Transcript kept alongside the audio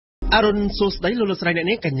อรุณสุสได้ลุลสไลน์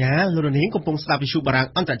นี้กันยาลุลนี้กำปงสตาร์วิชูบารัง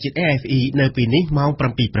อันตรจิต RFI ในปีนี้เมาปร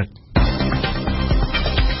ำปีปรึก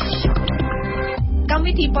กรรม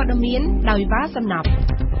วิธีปอดเมียนดาวิวาสำนับ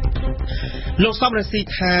โลกซ้อมรัสเซีย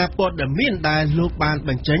ทาปอดเมียนได้โลกบาน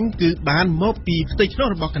บังจังคือบานมอบปีติชโน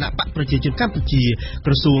รบอกคณะปะประชาชนกัมพูชีก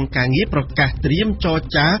ระทรวงการเงียบประกาศเตรียมจอ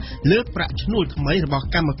จ้าเลือกประชนุดทำไมระบอก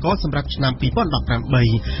กรรมกรสำหรับชนามปีป้อนดอกรำใบ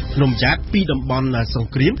ลมยัดปีดำบอลสง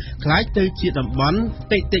ครามคล้ายเตยจีดำบอล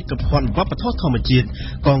เตะกับพรวัปทอดธรรมจิต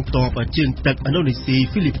กองตัวประจึงตึกอินโดนีเซีย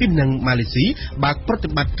ฟิลิปปินส์นังมาเลเซียบากปฏิ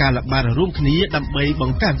บัติการบาร่วมคณีดำใบบั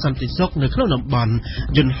งการสันติสุขในขนมบอล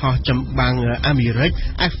ยนหอจำบางอามิเรก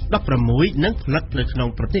ไอฟ์ดับประมวยนังพลัดในขนม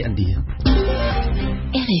ประเทศอินเดีย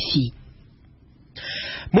RFI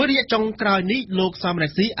เมื่อเรียกจงกรายนี้โลกสามรั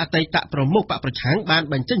สเซียอัตยตะประมุขปะประชังบาน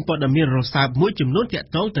บรรจันปอดเมียนโรซาบมวยจุ่มนุ่นเตะ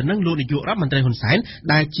ต้องแต่นั่งโลนยุรับมันตรายหุ่นแสน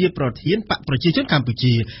ได้เชียร์ประเทียนปะประชาชนกัมพู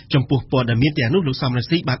ชีจมปูปอดเมียนแต่นุ่นโลกสามรัส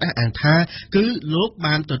เซียบานอ่านท่าคือโลกบ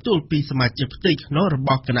านตัวตู้ปีสมาชิกติกนอระบ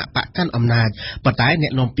อกคณะปะกันอำนาจปะตายเนี่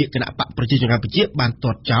ยนมเปียคณะปะประชาชนกัมพูชีบานต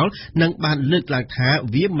อดเจ้านั่งบานเลือกหลังท้า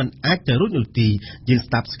เวียมันอาจจะรุ่นอุตียิงส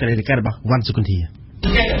ตับสกัดในการบอกวันสุขุนที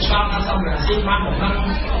cái là sao nó xong là xin mang một năm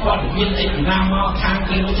còn viên ấy thì nam nó khang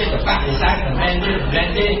kia nó chơi được bạn để sai còn hay như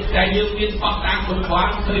lên đi cái như viên phật đang cuốn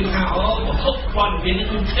khoáng hơi khảo một khúc còn viên ấy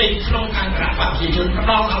thì không ăn cả bạn chỉ chúng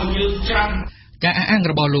nó hầu như trăngการอ้าง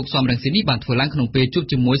ระบอบลูกซอมรังสีนี้บานถั่วล้างขนมเปย์จุบ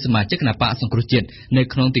จมวยสมาชิกคณะปะสังครุจิตใน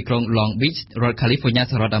ขนมติกรองลองบิชรัฐแคลิฟอร์เนีย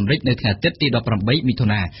สหรัฐอเมริกในแถบเต็ดตีดอกปรำใบมิถุ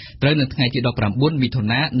นาตระหนึ่งไงที่ดอกปรำบุญมิถุ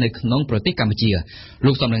นาในขนมประเทศกัมพูชี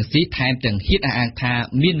ลูกซอมรังสีแทนจังฮิตอ้างทา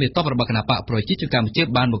มีนเวทต้อประบคณะปะโปรยจิตจุกัมพูชี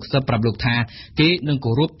บานบุกเสปรับลูกทาเกนึง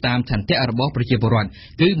กูรูปตามฉันเตอระบอบประเทศบรอน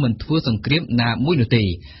คือเหมือนทั่วสังเกตนามุยนุตี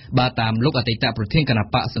บาตามลูกอติตะประเทศคณะ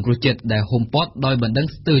ปะสังครุจิตได้โฮมพอดโดยบันดัง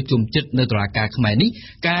สตือจุ่มจิตในตราการขมายนี้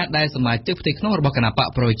การได้สมาชิกประเทศขนมระบคณะปะ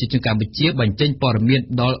โปรจิตจุกัมพูชีบัญชีปอร์เมียน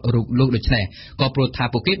ดอลรูลูกโดยเฉพาะก็โปรธา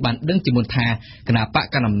โปเกตบันดังจิมุนทาคณะปะ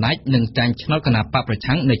การนำนัยหนึ่งจันชนคณะปะประ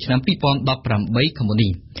ชังในชนปีปอนดอกปรำใบขมุนี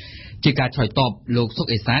จีการถอยตอบโลกสุก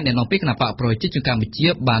เอสานในน้องปีคณะปะโปรจิตจุกัมพูชี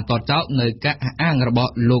บานต่อเจ้าในการอ้างระบอบ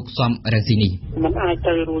โลกซอมรังสีนีมันอาจจ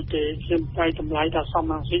ะรู้เจเชื่อมไปทำลายดาวซอม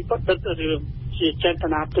รังสีก็ตัดเรื่องเจต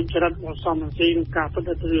นาตุจริตของซอมรังสีในการตั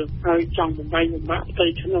ดเรื่องเอาจังบุญใบบุญบะใจ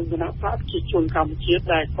ชนคณะปะจิตชนกัมพูชี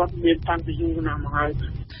ได้ก็เมียนตั้งไปอยู่นามหาย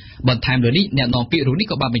บนไทม์เดี๋ยวนี้เนี่ยน้องปีรุ่นนี้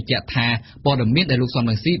ก็บานเป็นเจ้าทาปอดเมียนในลูกซอม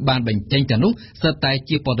รังสีบานเป็นเจงจันนุสไตล์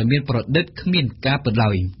จีปอดเมียนประเด็ดขมิ้นกาเปิดลอ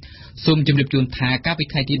ยซุ่มจุ่มดิบจุนทาก้าไป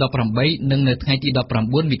ไทยที่ดอกปรำใบหนึ่งในไทยที่ดอกปร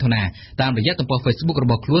ำบ้วนมิถุนาตามระยะตั้งปอเฟซบุ๊กระ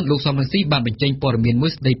บอกล้วนลูกซอมรังสีบานเป็นเจงปอดเมียนมุ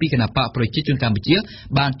สในปีคณะปะโปรยจิตจุนกัมพูชี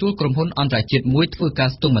บานจูกรมพ้นอันตรายจิตมวยทั่วการ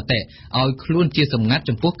สตุ้งมาเตะเอาคล้วนเจียสมงัดจ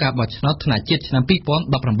มพวกการบอชนอตขนาดจิตชนะปีป้อน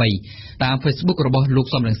ดอกปรำใบตามเฟซบุ๊กระบอกลูก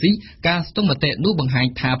ซอมรังสีการสตุ้งมาเตะนู้บังหาย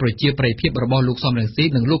ทาโปรยเจียปริเพียบระบอกลูกซอมรังสี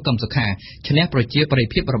หนึ่งลูกกำสขาชนะโปรยเจียปริ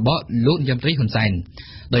เพียบระบอกลูกยำตรีหุ่นไซน์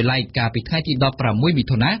โดยไล่การปิดท้ายที่ดอกปรำมวยมิ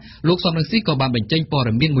ถุนาลูกซอมรังสีก็บานเป็นเจงปอด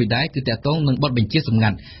เมียนมวยได้คือแต่ต้องหนึ่งบอดเป็นเจียสมงั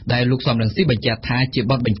ดได้ลูกซอมรังสีบัญชีทาเจีย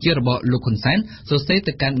บอดเป็นเจียระบอกลูกหุ่นไซน์โซเซต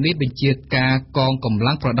การมีเป็นเจียกากองกำ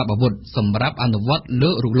ลังประดับอาวุธสำหรับอนุวัตเลื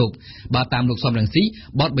อรูลูกบาตามลูกซอมรังสี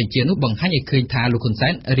บอดเป็นเจียนุบังให้เคยทาลูกหุ่นไซ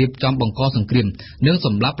น์รีบจอมบังกอสังเกตเนื่องส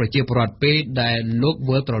ำหรับประเจียปลอดเปได้ลูกเว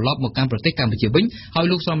อร์ตรอบหมกการประเทศกัมพูชีบิงให้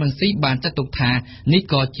ลูกซอมรังสีบานจัตุกทานี่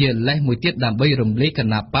ก็เจียและมวยเตี้ยดำใบรำเล็กข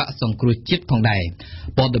นาดปะสังครุจิตทองใด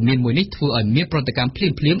ปอดเมียนมวยนี้ทั่วมีปฏิกรรมพ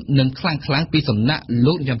ลิ้มหนึ่งครั้งปีสำนัก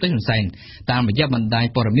ลูกยำต้นหุ่นไซน์ตามระยะบันได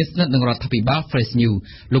ปรมิสนัดหนึ่งรัฐพิบาลเฟรชนิว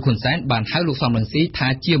ลูกหุ่นไซน์บานให้ลูกซอมรังสีทา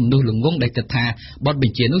เจียมดูหลงงงได้จัดทาบอดเป็น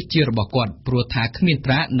เจียนุเจียระบอกกอดปลัวทาขมิ้นพ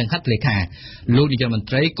ระหนึ่งฮัตเลขาลูกดิจมันเ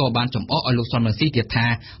ตยก็บานจมอ้อลูกซอมรังสีเจียทา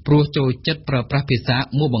ปลัวโจจัดประพิษา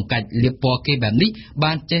มู่บังกัดเลียปอเกแบบนี้บ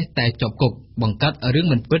านเจแต่จบกบบังกัดเรื่อง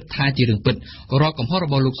มันเปิดทาจีเรื่องเปิดรอกับพ่อระ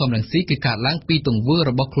บลูกซอมรังสีคือการล้างปีตรงเวอร์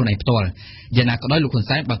ระบอกครูในตัวยานาก็ได้ลูกหุ่นไ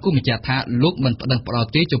ซน์บางกู้มีจ่าทาลูกมันดังปลอด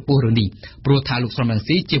เตยจมปูเรื่องนี้ปลัวทาลูกซอมรัง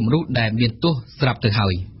สีเจียมรู้ได้เมียนตัวสลับเตยหา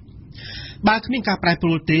ยบางขมิ้นการปลายโปร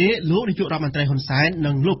ตีลูกนายกรัฐมนตรีฮุนไซน์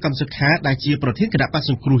นังลูกกำสุดขาได้เชียประเทศกระดับปัส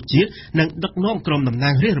สุครูจิตนังดักน้อมกรมนำนา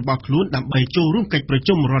งเรียกระบอกล้วนนำใบโจรุ่งไก่ประ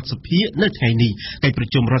จุมรัศพีในไทยนี้ไก่ประ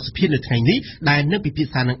จุมรัศพีในไทยนี้ได้เนื้อปีพิ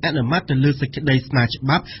ษานังอนุมัติเลือกสกัดได้สนาฉ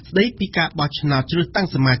บับได้ปีกาบอชนาจุดตั้ง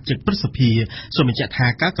สมาชิกประสพีส่วนมันจะทา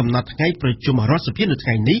การกำหนดไงประจุมรัศพีในไท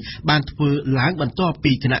ยนี้บานเฟือล้างบรรทอ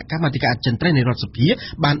ปีคณะกรรมการจันทร์ในรัศพี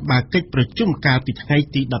บานบาเกิดประจุมการปิดไง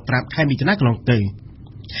ตีดับปราบไทยมีคณะกลองเตย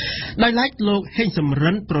ได้ไล่โลกให้สำ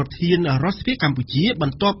รันโปรตีนรัสเซียกัมพูชีบร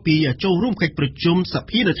รทอปีโจร่วมการประชุมส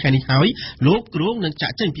ภาในไทยนี้หายโลกกรุงนั้นจะ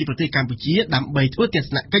เจ้าปีประเทศกัมพูชีดำใบทั่วเทศ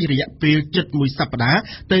นาการระยะปีจุดมวยสัปดาห์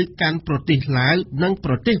เตยการโปรตีนหลายนั่งโป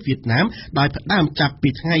รตีนเวียดนามได้พดามจับปี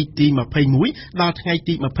ไงตีมาเพย์มวยดาวไง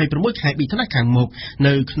ตีมาเพย์ประมวยไข่ปีธนาคารหมกใน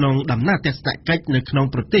ขนมดำหน้าเทศนาการในขนม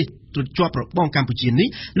โปรตีน ជាប់របងកម្ពុជានេះ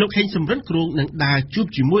លោកហេងសំរិនគ្រងនឹងដើរជួប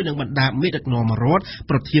ជាមួយនឹងបណ្ដាមេដឹកនាំរដ្ឋ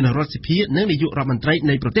ប្រធានរដ្ឋសភានិងនាយករដ្ឋមន្ត្រី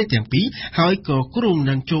នៃប្រទេសទាំងពីរហើយក៏គ្រង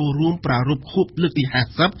នឹងចូលរួមប្រារព្ធខួបលើកទី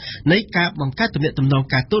50នៃការបង្កើតទំនាក់ទំនង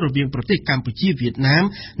ការទូតរវាងប្រទេសកម្ពុជាវៀតណាម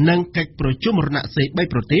និងកិច្ចប្រជុំរណសិរ្ស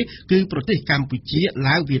3ប្រទេសគឺប្រទេសកម្ពុជា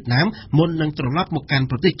ឡាវវៀតណាមមុននឹងត្រឡប់មកកាន់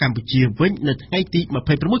ប្រទេសកម្ពុជាវិញនៅថ្ងៃទី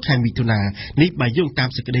26ខែមិថុនានេះបើយោងតាម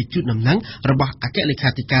សេចក្តីជូនដំណឹងរបស់អគ្គលេខា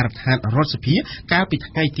ធិការដ្ឋានរដ្ឋសភាកាលពី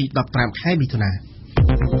ថ្ងៃទី15ខែមិថុនា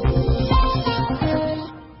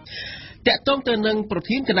តាក់ទងទៅនឹងប្រ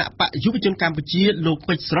ធានគណៈបកយុវជនកម្ពុជាលោក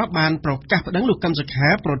ពេជ្រស្រស់បានប្រកាសប្តឹងលោកកឹមសុខា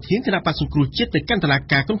ប្រធានគណៈបកសង្គ្រោះជាតិទៅកាន់តុលា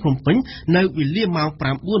ការក្រុងភ្នំពេញនៅវេលាម៉ោង 9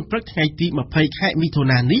 ព្រឹកថ្ងៃទី20ខែមិថុ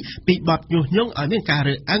នានេះពីបទញុះញង់ឲ្យមានការ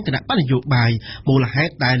រើសអើងគណៈបកនយោបាយមូលហេ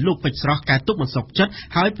តុដែលលោកពេជ្រស្រស់ការទុកមិនសុខចិត្ត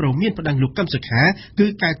ហើយប្រមានប្តឹងលោកកឹមសុខាគឺ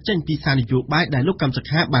ការចេញពីសារនយោបាយដែលលោកកឹមសុ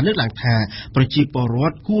ខាបានលើកឡើងថាប្រជាពលរ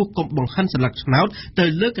ដ្ឋគួរកុំបង្ហិនសន្លឹកឆ្នោតទៅ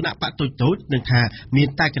លើគណៈបកតូចៗនិងថាមាន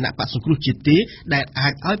តែគណៈបកសង្គ្រោះជាតិទេដែលអា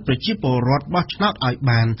ចឲ្យប្រជាពលរដ្ឋបោះឆ្នោតឲ្យ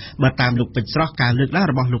បានបើតាមលោកពេជ្រស្រស់ការលើកឡើង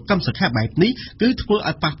របស់លោកកឹមសុខាបែបនេះគឺធ្វើ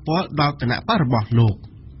ឲ្យប៉ះពាល់ដល់គណៈបករបស់លោក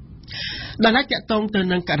ដែលតាក់ទងទៅ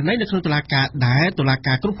នឹងករណីនៅក្នុងតុលាការដែរតុលា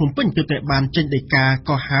ការក្រុងភ្នំពេញទើបតែបានចេញដីកា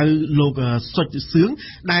កោះហៅលោកសុចសឿង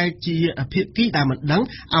ដែលជាភាគីដែលមិនដឹង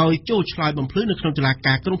ឲ្យចូលឆ្លើយបំភ្លឺនៅក្នុងតុលា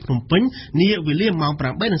ការក្រុងភ្នំពេញនាវេលាម៉ោង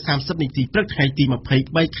 8:30 នាទីព្រឹកថ្ងៃទី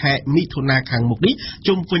23ខែមិថុនាខាងមុខនេះ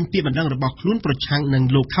ជុំវិញពាក្យបណ្ដឹងរបស់ខ្លួនប្រឆាំងនឹង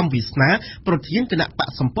លោកខំវាសនាប្រធានគណៈបក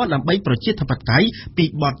សម្ព័ន្ធដើម្បីប្រជាធិបតេយ្យពី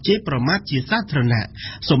បទជេរប្រមាថជាសាធារណៈ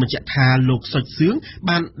សូមបញ្ជាក់ថាលោកសុចសឿង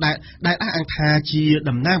បានដែលអះអាងថាជា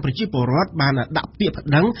តំណាងប្រជាពលរដ្ឋបានដាក់ពាក្យប្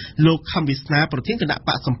តឹងលោកខំវាសនាប្រធានគណៈប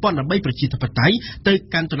កសម្ព័ន្ធដើម្បីប្រជាធិបតេយ្យទៅ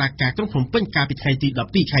កាន់តុលាការក្រុងភ្នំពេញកាលពីថ្ងៃទី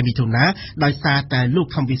12ខែមិថុនាដោយសារតែលោក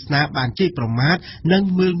ខំវាសនាបានជេរប្រមាថនិង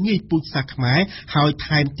មើលងាយពូជសាសន៍ខ្មែរហើយ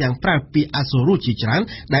ថែមទាំងប្រើពាក្យអសុរោះជាច្រើន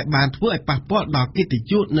ដែលបានធ្វើឲ្យប៉ះពាល់ដល់កិត្តិ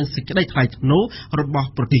យសនិងសេចក្តីថ្លៃថ្នូររបស់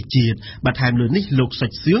ប្រទេសជាតិបន្ថែមលើនេះលោកសុ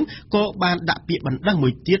ចសឿងក៏បានដាក់ពាក្យបណ្ដឹងមួ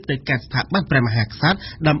យទៀតទៅកាន់ស្ថាប័នព្រះមហាក្សត្រ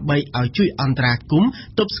ដើម្បីឲ្យជួយអន្តរាគមន៍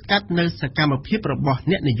ទប់ស្កាត់នៅសកម្មភាពរបស់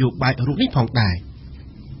អ្នកនយោបាយរូបនេះផងដែរ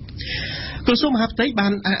ក្រសួងមហាផ្ទៃបា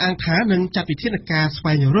នអះអាងថានឹងចាត់វិធានការស្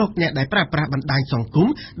វែងរកអ្នកដែលប្រើប្រាស់បណ្ដាញសង្គម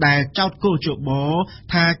ដែលចោទគោជប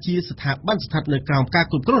ថាជាស្ថាប័នស្ថិតនៅក្រោមការ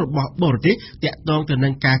គ្រប់គ្រងរបស់បរទេសតាក់ទងទៅនឹ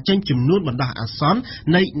ងការចេញចំនួនបណ្ដោះអាសន្ន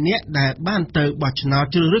នៃអ្នកដែលបានទៅបោះឆ្នោត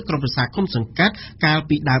ជ្រើសរើសក្រុមប្រឹក្សាគុំសង្កាត់កាល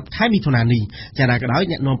ពីដើមខែមិថុនានេះយ៉ាងណាក៏ដោយ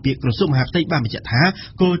អ្នកនាំពាក្យក្រសួងមហាផ្ទៃបានបញ្ជាក់ថា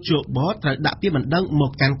គោជបត្រូវដាក់ពាក្យបណ្ដឹងម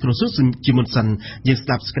កកាន់ក្រសួងជាមុនសិនយើងស្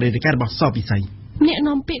ដាប់សេចក្តីរាយការណ៍របស់សពិសីអ្នក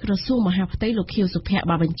នាំពាក្យក្រសួងមហាផ្ទៃលោកខៀវសុភ័ក្រ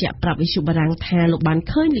បានបញ្ជាក់ប្រាប់វិទ្យុបារាំងថាលោកបាន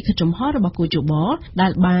ឃើញលិខិតចំហរបស់គូជបដែ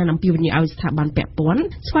លបានអំពាវនាវឲ្យស្ថាប័នពាក់ព័ន្ធ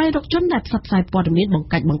ស្វែងរកជនដែលផ្សព្វផ្សាយព័ត៌មានបង្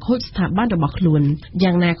កាច់បង្ខូចស្ថាប័នរបស់ខ្លួន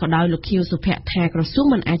យ៉ាងណាក៏ដោយលោកខៀវសុភ័ក្រថាក្រសួង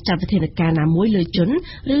មិនអាចចាត់វិធានការណាមួយលើជន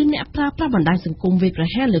ឬអ្នកប្រើប្រាស់បណ្ដាញសង្គមវាយប្រ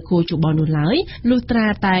ហារលើគូជបនោះឡើយលុះត្រា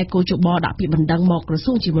តែគូជបដាក់ពាក្យបណ្ដឹងមកក្រ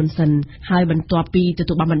សួងជាមុនសិនហើយបន្ទាប់ពីទ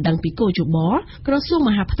ទួលបានបណ្ដឹងពីគូជបក្រសួងម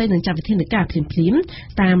ហាផ្ទៃនឹងចាត់វិធានការភ្លាមៗ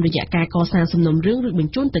តាមរយៈការកសាងសំណុំរឿងឬប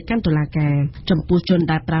ញ្ជូនទៅកាន់តុលាការចំពោះជន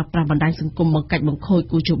ដែលប្រើប្រាស់បណ្ដាញសង្គមបង្កាច់បង្ខូច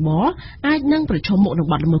គូជបអាចនឹងប្រឈមមុខនឹង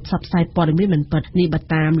បទល្មើសផ្សព្វផ្សាយព័ត៌មានមិនពិតនេះបើ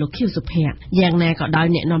តាមលោកខៀវសុភ័ក្រយ៉ាងណាក៏ដោយ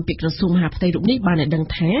អ្នកនាំពាក្យក្រសួងមហាផ្ទៃរូបនេះបានឲ្យដឹង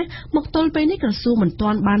ថាមកទល់ពេលនេះក្រសួងមិនទា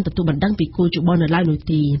ន់បានទទួលបណ្ដឹងពីគូជបនៅឡើយនោះ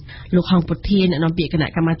ទេលោកហងពុធាអ្នកនាំពាក្យគណៈ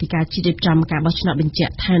កម្មាធិការជាតិរៀបចំការបោះឆ្នោតបញ្ជា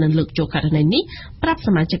ក់ថានឹងលើកចូលករណីនេះប្រាប់ស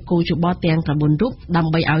មាជិកគូជបទាំង9រូបដើ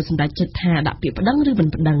ម្បីឲ្យសម្រេចចិត្តថាដាក់ពាក្យប្តឹងឬមិន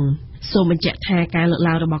ប្តឹងសូមបញ្ជាក់ថាការលើក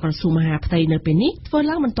ឡើងរបស់ក្រសួងមហាផ្ទៃនៅពេលនេះធ្វើ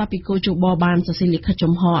ឡើងបន្ទាប់ពីគូជបបានសរសេរលិខិត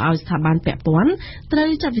ចំហឲ្យស្ថាប័នពាក់ព័ន្ធត្រូវ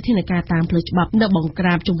ចាត់វិធានការតាមផ្លូវច្បាប់នៅបង្ក្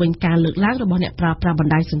រាបជំវិញការលើកឡើងរបស់អ្នកប្រើប្រាស់ប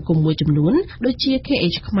ណ្ដាញសង្គមមួយចំនួនដូចជា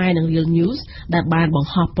KH ខ្មែរនិង Real News ដែលបានបង្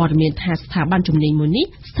ហោះព័ត៌មានថាស្ថាប័នជំនាញមួយនេះ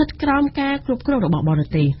ស្ថិតក្រោមការគ្រប់គ្រងរបស់បរ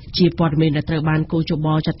ទេសជាព័ត៌មានដែលត្រូវបានគូជប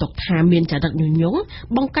ចាត់ទុកថាមានចរិតញុះញង់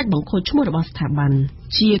បង្កាច់បង្ខូចឈ្មោះរបស់ស្ថាប័ន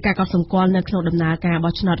ជាការកត់សម្គាល់នៅក្នុងដំណើរការ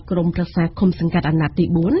បោះឆ្នោតក្រុមប្រឹក្សាឃុំសង្កាត់អាណត្តិទី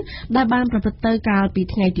4ដែលបានប្រព្រឹត្តទៅកាលពី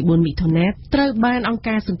ថ្ងៃទី4មិថុនាត្រូវបានអង្គ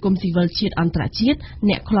ការសង្គមស៊ីវិលជាតិអន្តរជាតិ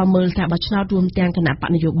អ្នកខ្លំមើលការបោះឆ្នោតរួមទាំងគណៈបក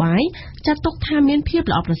នយោបាយចាត់ទុកថាមានភាព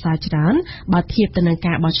ល្អប្រសើរច្រើនបើធៀបទៅនឹង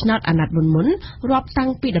ការបោះឆ្នោតអាណត្តិមុនរាប់តាំង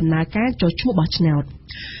ពីដំណើរការចុះឈ្មោះបោះឆ្នោត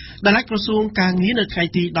ដែលក្រសួងការងារនៅថ្ងៃ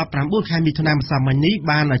ទី19ខែមិថុនាម្សិលមិញនេះ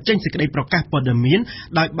បានចេញសេចក្តីប្រកាសព័ត៌មាន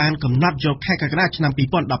ដោយបានកំណត់យកខែកក្កដាឆ្នាំ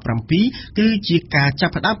2017គឺជាការចា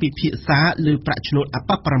ប់ផ្ដើមពិភាក្សាលើប្រាក់ឈ្នួលអ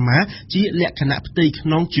បបរមាជាលក្ខណៈផ្ទៃក្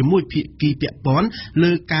នុងជាមួយភាគីពាក់ព័ន្ធ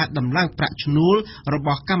លើការដំឡើងប្រាក់ឈ្នួលរប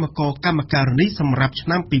ស់កម្មករកម្មការិនីសម្រាប់ឆ្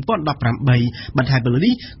នាំ2018បន្ថែមពី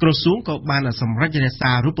នេះក្រសួងក៏បានសម្រេចរក្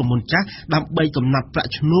សារូបមន្តចាស់ដើម្បីកំណត់ប្រា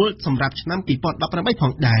ក់ឈ្នួលសម្រាប់ឆ្នាំ2018ផ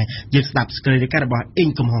ងដែរយើងស្ដាប់សេចក្តីរាយការណ៍របស់អ៊ី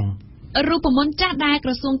ងកំហុង រូបមន្តចាស់ដែលក្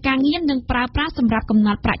រសួងការងារនឹងប្រើប្រាស់សម្រាប់កំណ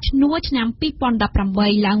ត់ប្រាក់ឈ្នួលឆ្នាំ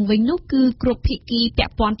2018ឡើងវិញនោះគឺគ្រប់ភាគីពា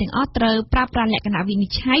ក់ព័ន្ធទាំងអស់ត្រូវប្រើប្រាស់លក្ខណៈវិនិ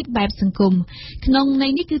ច្ឆ័យបែបសង្គមក្នុងន័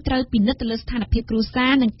យនេះគឺត្រូវពិនិត្យទៅលើស្ថានភាពគ្រួសា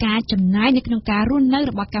រនិងការចំណាយនៅក្នុងការរស់នៅ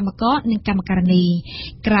របស់កម្មករនិងកម្មការិនី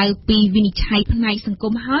ក្រៅពីវិនិច្ឆ័យផ្នែកសង្គ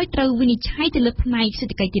មហើយត្រូវវិនិច្ឆ័យទៅលើផ្នែកសេ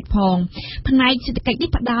ដ្ឋកិច្ចទៀតផងផ្នែកសេដ្ឋកិច្ចនេះ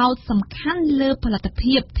ផ្ដោតសំខាន់លើផលិត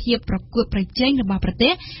ភាពប្រកួតប្រជែងរបស់ប្រទេ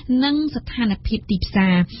សនិងស្ថានភាពទីផ្សា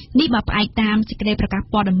រនេះបើផ្អែកតាមសេចក្តីប្រកាស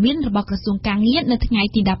ព័ត៌មានរបស់ក្រសួងការងារនៅថ្ងៃ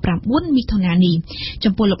ទី19មិថុនានេះ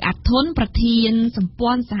ចំពោះលោកអាត់ធុនប្រធានសម្ព័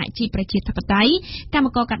ន្ធសហជីពប្រជាធិបតេយ្យកម្ម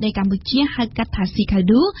ករកាត់ដេរកម្ពុជាហៅកាត់ថាស៊ីខា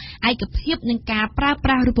ឌូឯកភាពនឹងការប្រើប្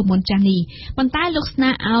រាស់រូបមន្តចាស់នេះប៉ុន្តែលោកស្នើ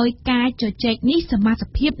ឲ្យការជជែកនេះសមាជិ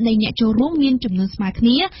កនៃអ្នកចូលរួមមានចំនួនស្មើគ្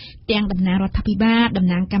នាទាំងតំណាងរដ្ឋាភិបាលតំ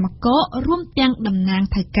ណាងកម្មកររួមទាំងតំណាង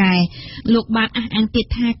ថៅកែលោកបានអះអាងទៀត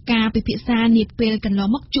ថាការពិភាក្សានាពេលកន្លង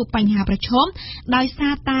មកជួបបញ្ហាប្រឈមដោយសា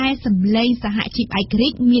រតែសម្លេងសហជីពឯករា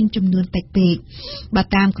ជ្យមានចំនួនតិចពេកបើ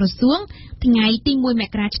តាមក្រសួងថ្ងៃទី1ម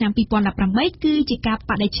ករាឆ្នាំ2018គឺជាការ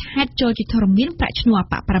បដិឆេទចូលជាធរមានប្រាក់ឈ្នួលអ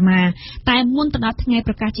បបរមាតែមុនទៅដល់ថ្ងៃ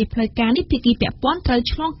ប្រកាសជាផ្លូវការនេះភាគីពាក់ព័ន្ធត្រូវ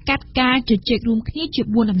ឆ្លងកាត់ការជជែករួមគ្នាជា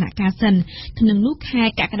4ដំណាក់កាលសិនក្នុងនោះខែ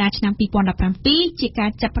កក្កដាឆ្នាំ2017ជាការ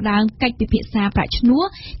ចាប់ផ្ដើមកិច្ចពិភាក្សាប្រាក់ឈ្នួល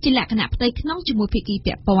ជាលក្ខណៈផ្ទៃក្នុងជាមួយភាគី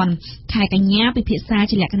ពាក់ព័ន្ធខែកញ្ញាពិភាក្សា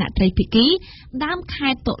ជាលក្ខណៈត្រីភាគីដើមខែ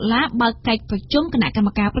តុលាបើកកិច្ចប្រជុំគណៈកម្ម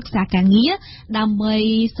ការប្រឹក្សាការងារដើម្បី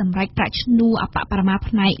សម្រេចប្រាក់ឈ្នួលអបបរមា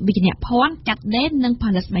ផ្នែកវិជ្ជាភ័ណ្ឌកាត់ដេរនិងផ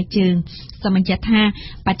លិតស្បែកជើងសូមបញ្ជាក់ថា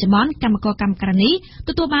បច្ចុប្បន្នកម្មករកម្មការិនីទ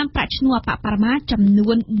ទួលបានប្រាក់ឈ្នួលអបបរមាចំនួ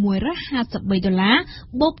ន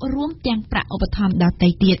$153បូករួមទាំងប្រាក់ឧបត្ថម្ភដទៃ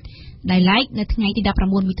ទៀតដែលឡែកនៅថ្ងៃទី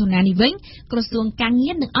19មិថុនានេះវិញក្រសួងការ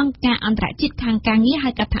ងារនិងអង្គការអន្តរជាតិខាងការងារហៅ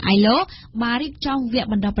កាត់ថា ILO បានរៀបចំវគ្គ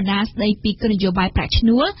បណ្ដុះបណ្ដាលស្ដីពីគោលនយោបាយប្រាក់ឈ្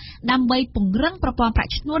នួលដើម្បីពង្រឹងប្រព័ន្ធប្រា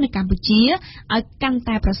ក់ឈ្នួលនៅកម្ពុជាឲ្យកាន់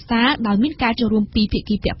តែប្រសើរដោយមានការចូលរួមពីភា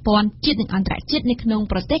គីពាក់ព័ន្ធជាតិនិងអន្តរជាតិនៅក្នុង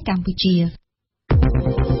ប្រទេសកម្ពុជា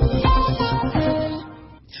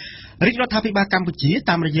រាជរដ្ឋាភិបាលកម្ពុជា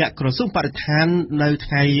តាមរយៈក្រសួងបរិស្ថាននៅ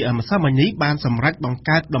ថ្ងៃម្សិលមិញនេះបានសម្រេចបង្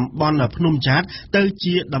កើតតំបន់ភ្នំចាតទៅ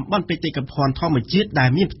ជាតំបន់បេតិកភណ្ឌធម្មជាតិដែល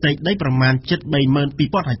មានផ្ទៃដីប្រមាណ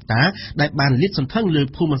 732,000 ហិកតាដែលបានលាតសន្ធឹងលើ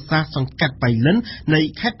ភូមិសាស្ត្រសង្កាត់បៃលិននៃ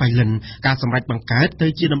ខេត្តបៃលិនការសម្រេចបង្កើតទៅ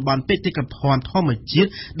ជាតំបន់បេតិកភណ្ឌធម្មជាតិ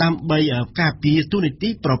ដើម្បីការពារទូនីតិ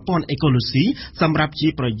ប្រព័ន្ធអេកូឡូស៊ីសម្រាប់ជា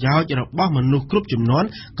ប្រយោជន៍របស់មនុស្សគ្រប់ជំនាន់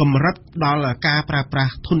កម្រិតដល់ការប្រើប្រា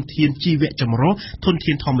ស់ធនធានជីវៈចម្រុះធន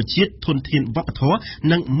ធានធម្មជាតិធនធានវប្បធម៌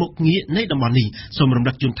និងមុខងារនៃតំបន់នេះសូមរំ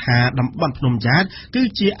លឹកជូនថាតំបន់ភ្នំយ៉ាតគឺ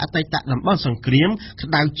ជាអតីតតំបន់សង្គ្រាមក្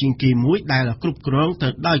តៅជាងគេមួយដែលគ្រប់គ្រងទៅ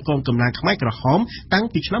ដោយកងកម្លាំងខ្មែរក្រហមតាំង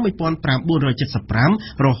ពីឆ្នាំ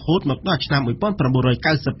1975រហូតមកដល់ឆ្នាំ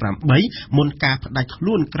1998មុនការផ្ដាច់ខ្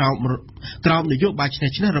លួនក្រោមនយោបាយឆ្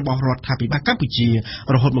នះរបស់រដ្ឋាភិបាលកម្ពុជា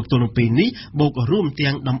រហូតមកទល់នឹងពេលនេះបូករួម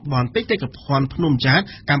ទាំងតំបន់បេតិកភណ្ឌភ្នំយ៉ាត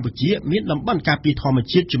កម្ពុជាមានតំបន់ការពារធម្ម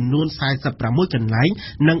ជាតិចំនួន46កន្លែង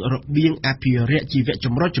និងរបៀងអភិរក្សជីវៈច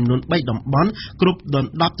ម្រុះចំនួន3តំបន់គ្រប់ដ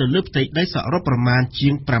ណ្ដប់ទៅលើផ្ទៃដីសរុបប្រមាណជា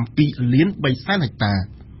ង7លាន3សែនហិកតា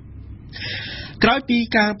ក្រោយពី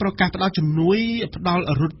ការប្រកាសផ្ដល់ជំនួយផ្ដល់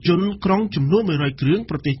រថយន្តក្រុងចំនួន100គ្រឿង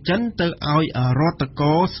ប្រទេសចិនទៅឲ្យរដ្ឋ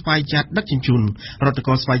កោស្វ័យចាត់ដឹកជញ្ជូនរដ្ឋ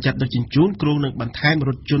កោស្វ័យចាត់ដឹកជញ្ជូនគ្រោងនឹងបន្ថែម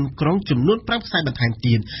រថយន្តក្រុងចំនួន5ខ្សែបន្ថែម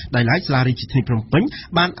ទៀតដោយឡែកសាលារាជធានីភ្នំពេញ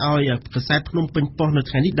បានឲ្យកាសែតភ្នំពេញប៉ុស្តិ៍នៅ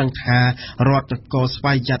ថ្ងៃនេះដឹងថារដ្ឋកោស្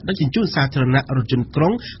វ័យចាត់ដឹកជញ្ជូនសាធារណៈរថយន្តក្រុ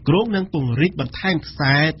ងគ្រោងនឹងពង្រីកបន្ថែមខ្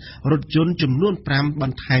សែរថយន្តចំនួន5ប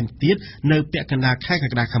ន្ថែមទៀតនៅពាក់កណ្ដាលខែក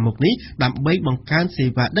ក្កដាខាងមុខនេះដើម្បីបង្កើនសេ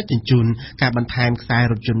វាដឹកជញ្ជូនការបន្ថែមខ្សែ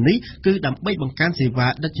រថយន្តនេះគឺដើម្បីបង្កើនសេវា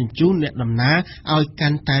ដឹកជញ្ជូនអ្នកដំណើរឲ្យកា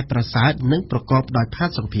ន់តែប្រសើរនិងប្រកបដោយផា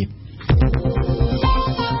សុកភាព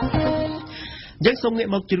យើងសូមងាក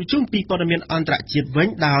មកជម្រាបជូនពីព័ត៌មានអន្តរជាតិវិញ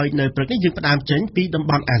ដោយនៅព្រឹកនេះយើងផ្ដើមចេញពីតំ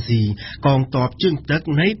បន់អាស៊ីកងទ័ពជើងទឹក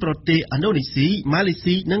នៃប្រទេសឥណ្ឌូនេស៊ីម៉ាឡេ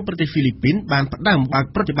ស៊ីនិងប្រទេសហ្វីលីពីនបានផ្ដើមបើក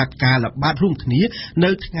ប្រតិបត្តិការល្បាតរួមគ្នានៅ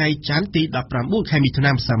ថ្ងៃច័ន្ទទី19ខែមិថុ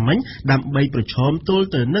នាម្សិលមិញដើម្បីប្រឈមទល់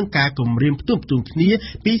ទៅនឹងការគំរាមផ្ទុះគ្នា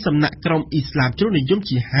ពីសំណាក់ក្រុមអ៊ីស្លាមជ្រុលនិយម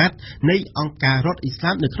ជីហាតនៃអង្គការរដ្ឋអ៊ីស្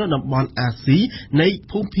លាមនៅក្នុងតំបន់អាស៊ីនៃ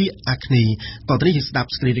ភូមិភាគអាគ្នេយ៍តទៅនេះយើងស្ដាប់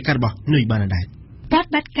សេចក្តីរាយការណ៍របស់នុយបានដែរប្រតិ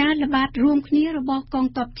បត្តិការល្បាតរួមគ្នារបស់កង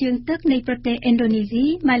ទ័ពជើងទឹកនៃប្រទេសឥណ្ឌូនេស៊ី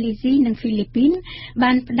ម៉ាឡេស៊ីនិងហ្វីលីពីន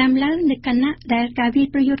បានផ្ដើមឡើងនៅខណៈដែលការវាយ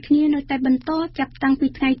ប្រយុទ្ធគ្នានៅតែបន្តចាប់តាំងពី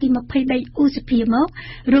ថ្ងៃទី23ឧសភាមក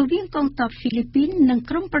រវាងកងទ័ពហ្វីលីពីននិង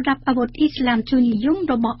ក្រុមប្រដាប់អាវុធអ៊ីស្លាមជ្រុលនិយម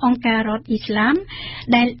របស់អង្គការរដ្ឋអ៊ីស្លាម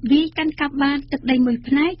ដែលវាយកាន់កាប់បានទឹកដីមួយ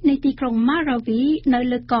ផ្នែកនៃទីក្រុងម៉ារ៉ាវីនៅ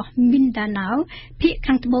លើកោះមីនដាណៅភាគ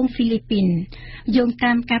ខាងត្បូងហ្វីលីពីនយោង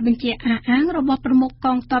តាមការបញ្ជាក់អះអាងរបស់ប្រមុខក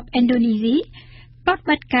ងទ័ពឥណ្ឌូនេស៊ី ប្រតិ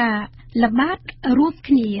បត្តិការល្បាតរួម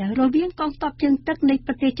គ្នារវាងកងទ័ពជើងទឹកនៃ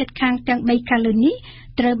ប្រទេសជិតខាងទាំង3កាលនេះ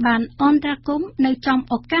ត្រូវបានអន្តរាគមន៍នៅចំ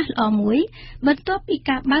ឱកាសល្អមួយបន្ទាប់ពី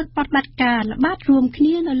ការបើកប្រតិបត្តិការល្បាតរួមគ្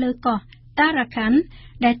នានៅលើកោះតារ៉ាខាន់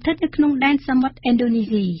ដែលស្ថិតនៅក្នុងដែនសមុទ្រឥណ្ឌូនេ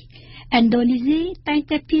ស៊ីតែង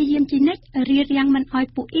តែព្យាយាមជានិច្ចរារាំងមិនឲ្យ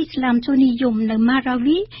ពួកអ៊ីស្លាមចូលនិយមនៅម៉ារ៉ា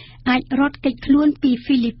វីអាចរត់គេចខ្លួនពីហ្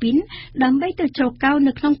វីលីពីនដើម្បីទៅជ្រកកោន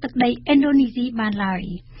នៅក្នុងទឹកដីឥណ្ឌូនេស៊ីបានឡើយ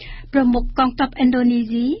ប្រមុខកងទ័ពឥណ្ឌូនេ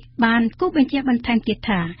ស៊ីបានគូបញ្ជាក់បន្ថែមទៀត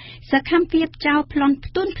ថាសកម្មភាពចោលប្លន់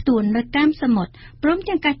ផ្ទួននៅតាមសមុទ្រព្រម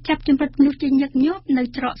ទាំងការចាប់ជំរិតមនុស្សជាញឹកញាប់នៅ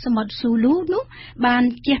ច្រកសមុទ្រស៊ូលូនោះបាន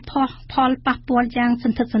ជះផលប៉ះពាល់យ៉ាងស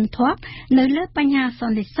ន្ធឹកសន្ធាប់នៅលើបញ្ហាស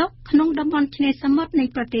ន្តិសុខក្នុងតំបន់ឆ្នេរសមុទ្រនៃ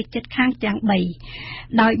ប្រទេសជិតខាងទាំង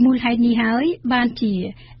3ដោយមូលហេតុនេះហើយបានជា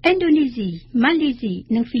ឥណ្ឌូនេស៊ីម៉ាឡេស៊ី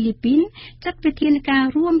និងហ្វីលីពីនចាត់វិធានការ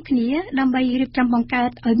រួមគ្នាដើម្បីរៀបចំបង្កើត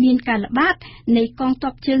ឲ្យមានការល្បាតនៃកងទ័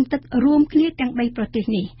ពជើងទឹករួមគ្នាទាំង3ប្រទេស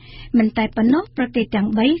នេះមិនតែប៉ុណ្ណោះប្រទេសទាំង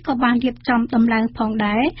3ក៏បានរៀបចំដំឡើងផង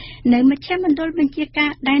ដែរនៅមជ្ឈមណ្ឌលបញ្ជាកា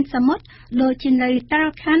រដែនសមុទ្រដូចជានៅតា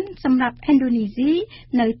រ៉ាខាន់សម្រាប់ឥណ្ឌូនេស៊ី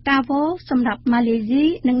នៅតាវ៉ូសម្រាប់ម៉ាឡេស៊ី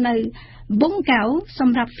និងនៅប៊ុងកៅស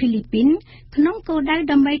ម្រាប់ហ្វីលីពីនក្នុងគោលដៅ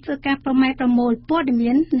ដើម្បីធ្វើការប្រមូលព័ត៌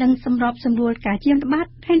មាននិងសម្របសម្រួលការជាមល្បាត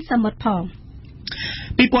ដែនសមុទ្រផង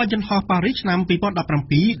ពីពណ៌យន្តហោះប៉ារីសឆ្នាំ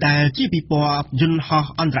2017ដែលជាពីពណ៌យន្តហោះ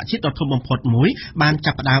អន្តរជាតិដ៏ធំបំផុតមួយបាន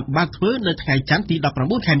ចាប់ផ្ដើមបើកធ្វើនៅថ្ងៃច័ន្ទទី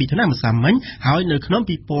19ខែមិថុនាម្សិលមិញហើយនៅក្នុង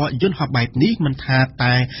ពីពណ៌យន្តហោះបែបនេះមិនថា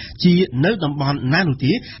តែជានៅតំបន់ណានោះ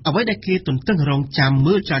ទេអ្វីដែលគេទន្ទឹងរង់ចាំ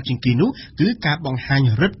មើលច្រើនជាងគេនោះគឺការបង្ហាញ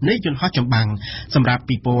រឹតនៃយន្តហោះចម្បាំងសម្រាប់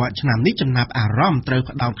ពីពណ៌ឆ្នាំនេះចំណាប់អារម្មណ៍ត្រូវ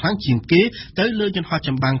ផ្ដោតខ្លាំងជាងគេទៅលើយន្តហោះច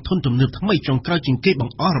ម្បាំងធុនទំនើបថ្មីចុងក្រោយជាងគេប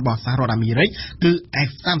ង្អស់របស់សហរដ្ឋអាមេរិកគឺ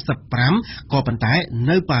F-35 ក៏ប៉ុន្តែ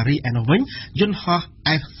នៅប៉ារីសឯនោះវិញយន្តហោះ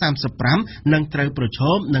F-35 នឹងត្រូវប្រឈ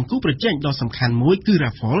មនឹងគូប្រជែងដ៏សំខាន់មួយគឺ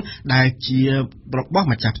Rafale ដែលជារបស់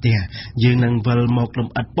ម្ចាស់ផ្ទះយើងនឹងវិលមកលំ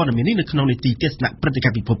អិតព័ត៌មាននេះនៅក្នុងនីតិទស្សនៈព្រឹត្តិកា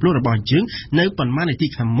រណ៍ពិភពលោករបស់យើងនៅប៉ុន្មាននាទី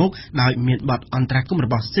ខាងមុខដោយមានបទអន្តរាគមន៍រ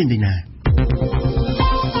បស់សេនឌីណា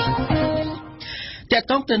តក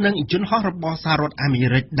តងទៅនឹងយន្តហោះរបស់សហរដ្ឋអាមេ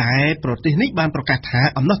រិកដែលប្រទេសនេះបានប្រកាសថា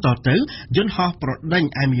អំណោះតទៅយន្តហោះប្រដេញ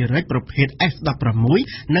អាមេរិកប្រភេទ F-16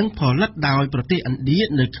 នឹងផលិតដោយប្រទេសឥណ្ឌា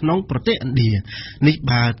នៅក្នុងប្រទេសឥណ្ឌានេះ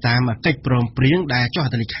បើតាមកិច្ចព្រមព្រៀងដែលចុះហ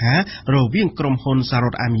ត្ថលេខារវាងក្រុមហ៊ុនសហរ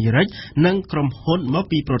ដ្ឋអាមេរិកនិងក្រុមហ៊ុនមក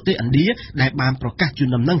ពីប្រទេសឥណ្ឌាដែលបានប្រកាសជូន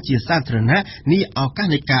ដំណឹងជាសាធារណៈនេះឱកាស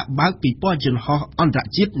នៃការបើកពិព័រណ៍យន្តហោះអន្តរ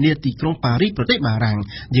ជាតិនាទីក្រុងប៉ារីសប្រទេសបារាំង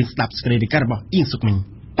យើងស្ដាប់សេចក្តីរាយការណ៍របស់អ៊ីងសុកមីង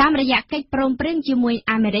តាមរយៈកិច្ចព្រមព្រៀងជាមួយ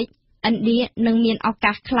អាមេរិកឥណ្ឌានឹងមានឱ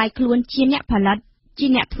កាសក្លាយខ្លួនជាអ្នកផលិតជា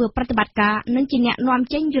អ្នកធ្វើប្រតិបត្តិការនិងជាអ្នកនាំ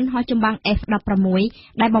ចេញយន្តហោះចម្បាំង F-16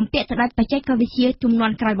 ដែលបំពាក់ទៅដោយបច្ចេកវិទ្យាជំនា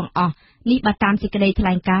ន់ក្រោយបង្អស់នេះបើតាមសេចក្តីថ្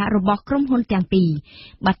លែងការណ៍របស់ក្រុមហ៊ុនទាំងពីរ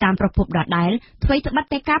បើតាមប្រភពដដែលអ្វីត្បិត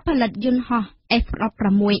តែការផលិតយន្តហោះ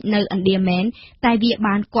F-16 នៅឥណ្ឌាមែនតែវា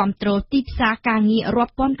បានគ្រប់គ្រងទីផ្សារការងាររា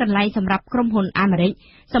ប់ពាន់កន្លែងសម្រាប់ក្រុមហ៊ុនអាមេរិក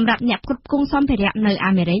សម្រាប់អ្នកផ្គត់ផ្គង់សម្ភារៈនៅ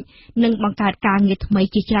អាមេរិកនិងបង្កើតការងារថ្មី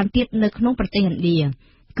ជាច្រើនទៀតនៅក្នុងប្រទេសឥណ្ឌា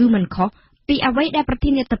គឺមិនខុសពីអ្វីដែលប្រ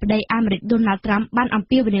ធានាធិបតីអាមេរិកដូណាល់ត្រាំបានអំ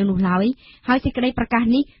ពាវនាវនោះឡើយហើយសេចក្តីប្រកាស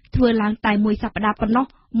នេះធ្វើឡើងតែមួយសប្តាហ៍ប៉ុណ្ណោះ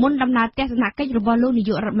មុនដំណើរទស្សនកិច្ចរបស់លោកនា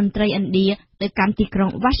យករដ្ឋមន្ត្រីឥណ្ឌាទៅកាន់ទីក្រុង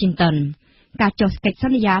Washington ការចុះកិច្ចស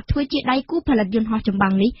ន្យាធ្វើជាដៃគូផលិតយន្តហោះចម្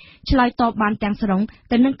បាំងនេះឆ្លើយតបបានទាំងស្រុង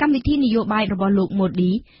ទៅនឹងកម្មវិធីនយោបាយរបស់លោកម៉ូ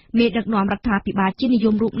ឌីមេដឹកនាំរដ្ឋាភិបាលជានិយ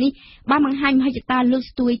មរូបនេះបានបង្ហាញមហិច្ឆតាលើក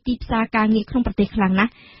ស្ទួយទីផ្សារការងារក្នុងប្រទេសខ្លាំងណា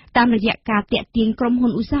ស់តាមរយៈការតាក់ទាញក្រុមហ៊ុ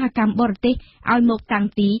នឧស្សាហកម្មបរទេសឲ្យមកតាំង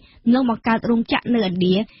ទីនិងបង្កើតរោងចក្រនៅឥណ្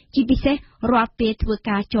ឌាជាពិសេសរាល់ពេលធ្វើ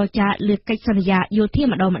ការចរចាលើកិច្ចសន្យាយោធា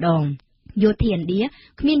ម្ដងយោធាឥណ្ឌា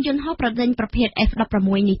គ្មានយន្តហោះប្រដេញប្រភេទ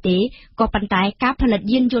F-16 នេះទេក៏ប៉ុន្តែការផលិត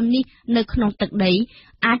យានយន្តនេះនៅក្នុងទឹកដី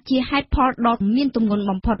អាចជាហេតុផលដ៏មានទម្ងន់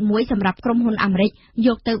បំផុតមួយសម្រាប់ក្រុមហ៊ុនអាមេរិកយ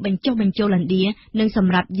កទៅបញ្ចុះបញ្ចូលឥណ្ឌានិងស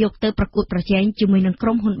ម្រាប់យកទៅប្រកួតប្រជែងជាមួយនឹងក្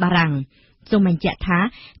រុមហ៊ុនបារាំងសូមបញ្ជាក់ថា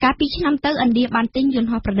កាលពីឆ្នាំទៅឥណ្ឌាបានទិញយន្ត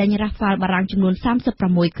ហោះប្រដេញ Rafale បារាំងចំនួន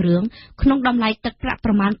36គ្រឿងក្នុងតម្លៃទឹកប្រាក់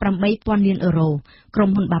ប្រមាណ 8,000 លានអឺរ៉ូក្រុម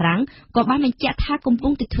ហ៊ុនបារាំងក៏បានបញ្ជាក់ថាកំពុ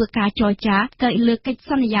ងតែធ្វើការចរចាលើកិច្ច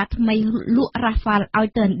សន្យាថ្មីលក់ Rafale ឲ្យ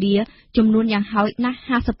ទៅឥណ្ឌាចំនួនយ៉ាងហោចណាស់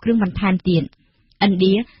50គ្រឿងបន្ថែមទៀតឥណ្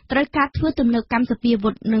ឌាត្រូវការធ្វើទំនើបកម្មសភាវុ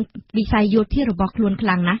ធនិងវិស័យយោធារបស់ខ្លួនខ្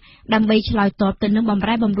លាំងណាស់ដើម្បីឆ្លើយតបទៅនឹងបម្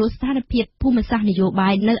រែបម្រួលស្ថានភាពភូមិសាស្ត្រនយោបា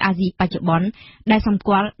យនៅអាស៊ីបច្ចុប្បន្នដែលសម្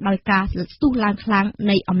គាល់ដោយការស្ទុះឡើងខ្លាំង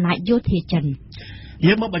នៃអំណាចយោធាចិន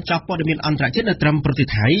យើងមកបញ្ចប់ព័ត៌មានអន្តរជាតិនៅត្រឹមប្រទេស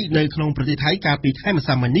ថៃនៅក្នុងប្រទេសថៃកាលពីថ្ងៃម្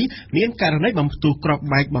សិលមិញនេះមានករណីបំផ្ទុះគ្រាប់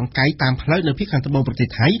បែកបង្កាយតាមផ្លូវនៅភាគខាងត្បូងប្រទេស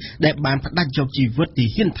ថៃដែលបានផ្ដាច់យកជីវិតទា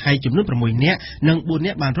ហានថៃចំនួន6នាក់និង4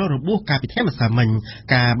នាក់បានរងរបួសកាលពីថ្ងៃម្សិលមិញ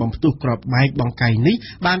ការបំផ្ទុះគ្រាប់បែកបង្កាយនេះ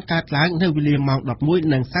បានកើតឡើងនៅវេលាម៉ោង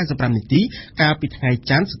 11:45 នាទីកាលពីថ្ងៃ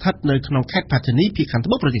ច័ន្ទស្ថិតនៅក្នុងខេត្តផាធានីភាគខាងត្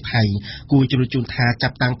បូងប្រទេសថៃគួរជម្រាបជូនថាចា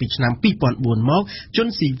ប់តាំងពីឆ្នាំ 2004 មកជន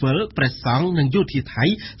ស៊ីវិលព្រះសង្ឃនិងយោធាថៃ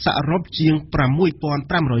សរុបជាង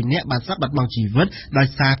 6,500 នាក់បានស្លាប់បាត់បង់ជីវិតដោយ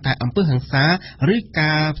សារតែអំពើហិង្សាឬ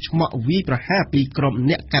ការឆ្មក់វាយប្រហារពីក្រុម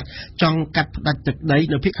អ្នកចង់កាត់ផ្ដាច់ទឹកដី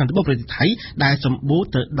នៅភាគខាងត្បូងប្រទេសថៃដែលសម្បូរ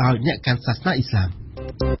ទៅដោយអ្នកកាន់សាសនាអ៊ីស្លាម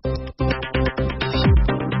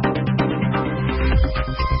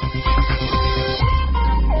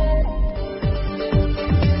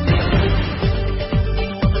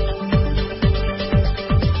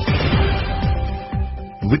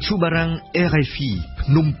វិទ្យុបារាំង RFI ភ្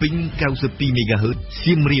នំពេញ 92 MHz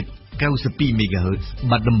សៀមរាប 92 MHz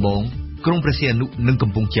បាត់ដំបងក្រុងព្រះសីហនុនិងកំ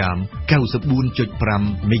ពង់ចាម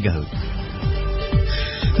 94.5 MHz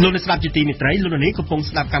លោកអ្នកស្ដាប់ជាទីមេត្រីលោកនាងកំពុង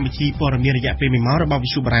ស្ដាប់កម្មវិធីព័ត៌មានរយៈពេល1ម៉ោងរបស់វិ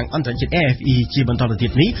ទ្យុបារាំងអន្តរជាតិ RFI ជាបន្តទៅទៀ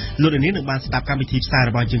តនេះលោកនាងនឹងបានស្ដាប់កម្មវិធីផ្សាយ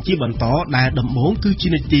របស់យើងជាបន្តដែលដំបូងគឺជា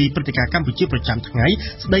នីតិព្រឹត្តិការណ៍កម្ពុជាប្រចាំថ្ងៃ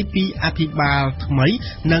ស្ដីពីអភិបាលថ្មី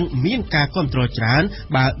និងមានការគ្រប់គ្រងច្រើន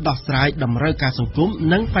បើដោះស្រាយតម្រូវការសង្គម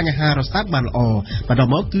និងបញ្ហារស័ព្ទបានល្អបន្ត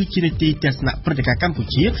មកគឺជានីតិទស្សនៈព្រឹត្តិការណ៍កម្ពុ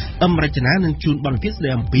ជាអមរជនានឹងជួនបទពិសោធន៍ស្ដី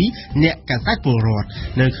អំពីអ្នកកាសែតពលរដ្ឋ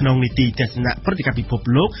នៅក្នុងនីតិទស្សនៈព្រឹត្តិការណ៍ពិភព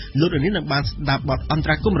លោកលោកនាងនឹងបានស្ដាប់បទអន្ត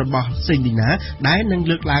រកម្មរបស់សេនីណាដែលនឹង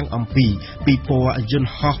លើកឡើងអំពីពិព័រណ៍យន្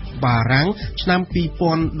តហោះបារាំងឆ្នាំ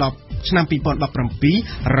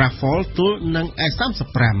 2017 Raffle ទល់នឹង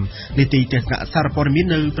S35 នីតិទស្សនៈសារព័ត៌មាន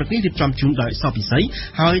នៅព្រឹកនេះរៀបចំជូនដោយសពិសី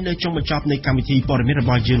ហើយនៅចុងបញ្ចប់នៃកម្មវិធីព័ត៌មានរ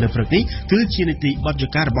បស់យើងនៅព្រឹកនេះគឺជានីតិបទយ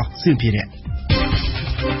ការបស់សឿនភិរៈ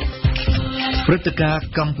ព្រឹត្តិការណ៍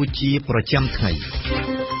កម្ពុជាប្រចាំថ្ងៃ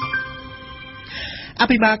អ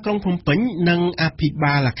ភិបាលក្រុងភ្នំពេញនិងអភិ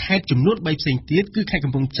បាលខេត្តចំនួន3ផ្សេងទៀតគឺខេត្ត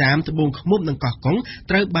កំពង់ចាមត្បូងឃ្មុំនិងកោះកុង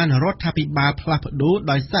ត្រូវបានរដ្ឋាភិបាលផ្លាស់ប្ដូរ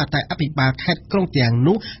ដោយសារតែអភិបាលខេត្តក្រុងទាំង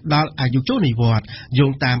នោះដល់អាយុចូលនិវត្តន៍យោ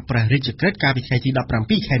ងតាមព្រះរាជក្រឹត្យកាលពីថ្ងៃទី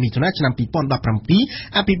17ខែមិថុនាឆ្នាំ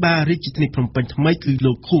2017អភិបាលរាជធានីភ្នំពេញថ្មីគឺ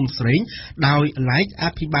លោកខួងស្រេងដោយឡែកអ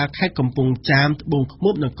ភិបាលខេត្តកំពង់ចាមត្បូងឃ្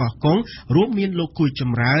មុំនិងកោះកុងរួមមានលោកគួយច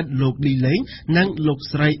ម្រើនលោកលីលេងនិងលោក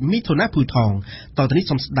ស្រីមិថុនាភូថងតទៅនេះ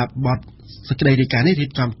សូមស្ដាប់បទសេចក្តីរាយការណ៍នេះរៀ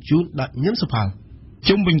បចំជូនដល់ញឹមសុផាល់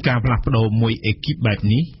ជុំវិញការផ្លាស់ប្ដូរមួយអេគីបបែប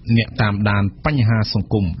នេះអ្នកតាមដានបញ្ហាសង្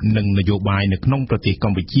គមនិងនយោបាយនៅក្នុងប្រទេសក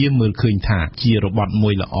ម្ពុជាមើលឃើញថាជារបត់មួ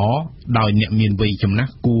យល្អដោយអ្នកមានវ័យចំណា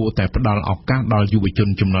ស់គួរតែផ្ដល់ឱកាសដល់យុវជន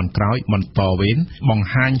ជំនាន់ក្រោយបន្តវេនបង្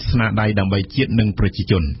ហាញស្នាដៃដើម្បីជាតិនិងប្រជា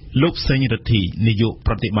ជនលោកសេងរិទ្ធីនាយក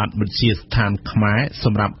ប្រតិបត្តិវិទ្យាស្ថានខ្មែរស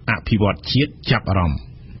ម្រាប់អភិវឌ្ឍជាតិចាប់អារម្មណ៍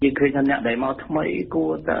យើងឃើញថាអ្នកដែលមកថ្មីគួ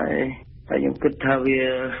រតែខ្ញុំគិតថាវា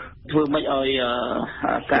ធ្វើមិនឲ្យ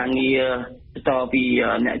ការងារបន្តពី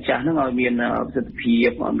អ្នកចាស់ហ្នឹងឲ្យមានប្រសិទ្ធភាព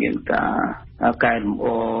ឲ្យមានការកែលម្អ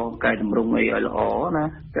កែតម្រង់ឲ្យល្អណា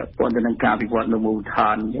តែប៉ុន្តែនឹងការវិវត្តនៅមូលដ្ឋា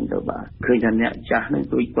នអញ្ចឹងទៅបាទឃើញថាអ្នកចាស់ហ្នឹង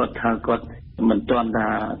ដូចគាត់ថាគាត់មិនទាន់ថា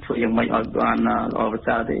ធ្វើយ៉ាងម៉េចឲ្យបានល្អប្រ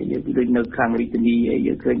សើរទេយើងដូចនៅខាងរាជធានី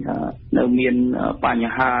យើងឃើញថានៅមានប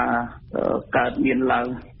ញ្ហាកើតមានឡើង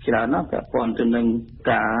ច្រើនណាស់តែប៉ុន្តែនឹង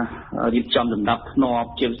ការរៀបចំលំដាប់ធ្នាប់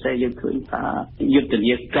ជាពិសេសយើងឃើញថាយុទ្ធ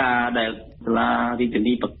នាការដែលសាលារាជធា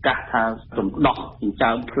នីប្រកាសថារំដោះចិញ្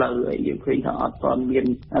ចើមផ្លូវអីយើងឃើញថាអត់ទាន់មាន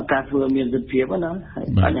ការធ្វើមានសិទ្ធិភាពណាហើយ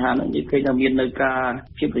បញ្ហានោះយើងឃើញថាមាននៅការ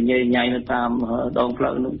ភាពរញ៉េរញ៉ៃនៅតាមដងផ្លូ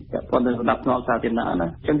វនោះតែប៉ុន្តែលំដាប់ធ្នាប់សាធារណៈណា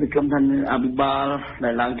អញ្ចឹងសង្ឃឹមថាអភិបាលដែ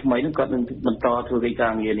លឡើងថ្មីនោះគាត់នឹងបន្តធ្វើកិច្ចកា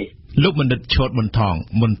រងារនេះលោកបណ្ឌិតឈុតបន្ថង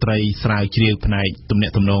មន្ត្រីស្រាវជ្រាវផ្នែកទំនា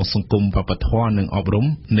ក់ទំនងសង្គមវប្បធម៌និងអប់រំ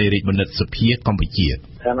នៃរាជបណ្ឌិតសភាកម្ពុជា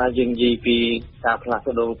កាលណាយើងនិយាយពីការផ្លាស់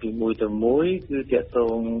ប្ដូរពីមួយទៅមួយគឺទាក់ទ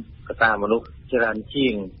ងកត្តាមនុស្សច្រើនជា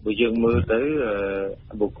ងបើយើងមើលទៅ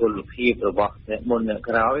បុគ្គលភាពរបស់អ្នកមុនអ្នក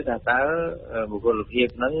ក្រោយថាតើបុគ្គលភាព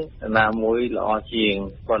ហ្នឹងណាមួយល្អជាង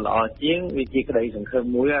គាត់ល្អជាងវាជាក្តីសង្ឃឹម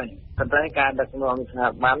មួយហើយប៉ុន្តែការដឹកនាំស្ថា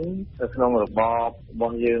ប័ននៅក្នុងរបបរប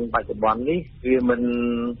ស់យើងបច្ចុប្បន្ននេះវាមិន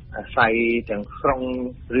អាស្រ័យទាំងស្រុង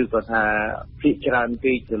ឬក៏ថាភាគច្រើន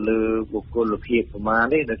ពេកទៅលើបុគ្គលភាពប្រមាណ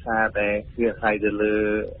ទេដោយសារតែវាអាស្រ័យទៅលើ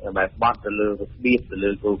បែបបទទៅលើរបៀបទៅ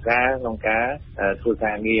លើគោលការណ៍ក្នុងការធ្វើ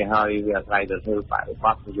ការងារហើយវាអាស្រ័យទៅលើបរិប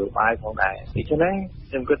ទនយោបាយផងដែរដូច្នេះ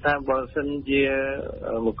ខ្ញុំគិតថាបើសិនជា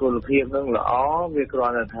បុគ្គលភាពនឹងល្អវាគ្រា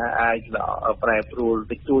ន់តែថាអាចប្រែប្រួល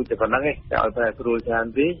តិចតួចតែប៉ុណ្្នឹងឯងតែឲ្យប្រែប្រួលច្រើន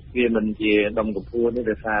ពេកវា វាមិនជាដុំកំភួននេះ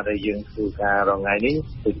ដោយសារតែយើងធ្វើការរងថ្ងៃនេះ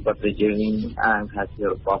គឺគាត់តែយើងអាងថាជារ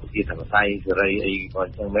បបប្រជាធិបតេយ្យសេរីអីក៏អ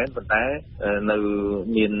ញ្ចឹងមែនប៉ុន្តែនៅ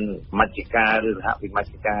មានមជ្ឈការឬសហវិម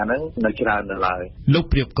ជ្ឈការហ្នឹងនៅច្រើននៅឡើយលោក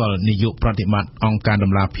ព្រាបកលនាយកប្រតិបត្តិអង្គការ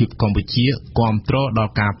ដំណាភិបកម្ពុជាគាំទ្រដ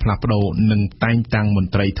ល់ការផ្លាស់ប្ដូរនិងតែងតាំងម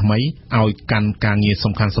ន្ត្រីថ្មីឲ្យកាន់ការងារ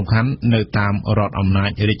សំខាន់ៗនៅតាមរដ្ឋអំណាច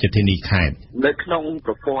រាជធានីខេត្តនៅក្នុង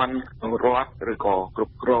ប្រព័ន្ធរដ្ឋឬក៏គ្រ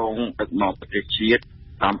ប់គ្រងដឹកនាំប្រទេសជាតិ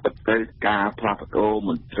តាមពិតទៅការផ្លាស់ប្ដូរម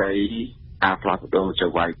ន្ត្រីការផ្លាស់ប្ដូរចៅ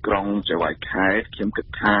ហ្វាយក្រុងចៅហ្វាយខេត្តខ្ញុំគិត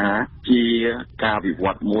ថាជាការវិវ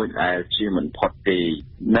ត្តមួយដែលជាមិនផុតទេ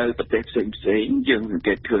នៅប្រទេសផ្សេងៗយើងសង្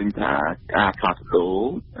កេតឃើញថាការផ្លាស់ប្ដូរ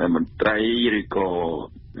មន្ត្រីឬក៏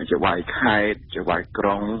ចៅហ្វាយខេត្តចៅហ្វាយក្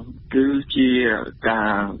រុងគឺជាកា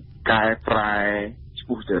រកែប្រែឆ្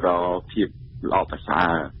ពោះទៅរកភាពល្អប្រសើ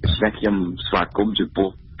រតែខ្ញុំស្វាគមន៍ចំពោះ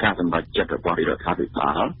ការសម្រេចចិត្តរបស់រដ្ឋាភិ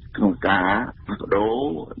បាលក្នុងការផ្លាស់ប្ដូរ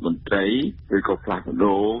មន្ត្រីឬក៏ផ្លាស់ប្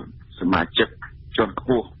ដូរសមាជិកជាន់ខ្ព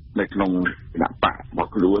ស់នៅក្នុងគណៈបករប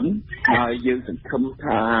ស់ខ្លួនហើយយើងសង្ឃឹម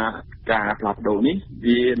ថាការផ្លាស់ប្ដូរនេះ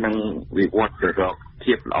វានឹងវិវត្តទៅរក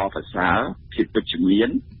ភាពល្អប្រសើរភាពវិជ្ជមាន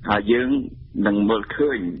ហើយយើងនឹងមើលឃើ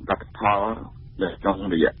ញលទ្ធផលនៅក្នុង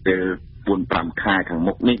រយៈពេល 4-5 ខែខាង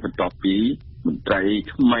មុខនេះបន្ទាប់ពីមន្ត្រី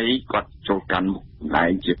ថ្មីគាត់ចូលកាន់មុខតំណែ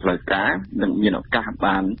ងជាផ្លូវការនិងមានឱកាស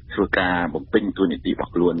បានធ្វើការបំពេញតួនាទីរប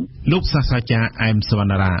ស់ខ្លួនលោកសាស្ត្រាចារ្យអែមសវ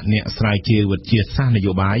ណ្ណារាអ្នកស្រាវជ្រាវវិទ្យាសាស្ត្រន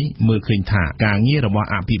យោបាយមើលឃើញថាការងាររបស់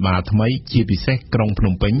អភិបាលថ្មីជាពិសេសក្រុងភ្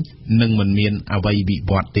នំពេញនឹងមិនមានអ្វីវិ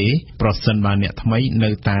វត្តទេប្រសិនបើអ្នកថ្មីនៅ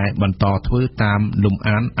តែបន្តធ្វើតាមលំ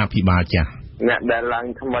អានអភិបាលចាស់អ្នកដែលឡើង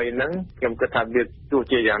ថ្មីហ្នឹងខ្ញុំគិតថាវាទោះ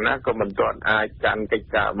ជាយ៉ាងណាក៏មិនទាន់អាចកាន់កិច្ច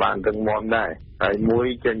ការបានរឹងមាំដែរហើយមួយ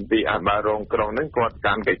ចេញពីអភិបាលរងក្រុងហ្នឹងគាត់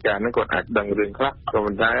កាន់កិច្ចការហ្នឹងគាត់អាចដឹងរឿងខ្លះក៏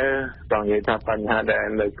ប៉ុន្តែចង់និយាយថាបញ្ហាដែល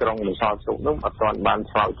នៅក្រុងបន្សល់ទុកហ្នឹងអត់ទាន់បាន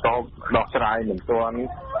ឆ្លើយតបដោះស្រាយមិនទាន់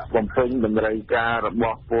បំពេញតម្រូវការរប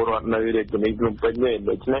ស់ពលរដ្ឋនៅរាជធានីភ្នំពេញទេ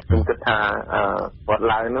ដូច្នេះខ្ញុំគិតថាគាត់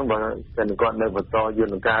ឡើងហ្នឹងបើសិនគាត់នៅបន្តយ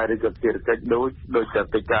ន្តការឬក៏ភារកិច្ចដូចតែ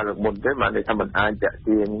កិច្ចការលើកមុនទេបានន័យថាมันអាចតាក់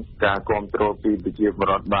ទាញការគ្រប់គ្រងពីប្រជាពល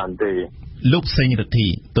រដ្ឋបានទេលោកសេងរទ្ធី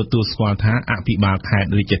ទទួលស្គាល់ថាអភិបាលខេត្ត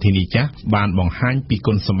រាជធានីចាស់បានបង្ហាញពី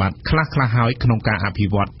គុណសម្បត្តិខ្លះៗហើយក្នុងការអភិ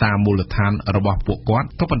វឌ្ឍតាមមូលដ្ឋានរបស់ពួកគាត់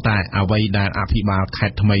ក៏ប៉ុន្តែអ្វីដែលអភិបាលខេ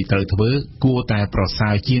ត្តថ្មីត្រូវធ្វើគួរតែប្រសើ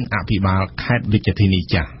រជាងអភិបាលខេត្តរាជធានី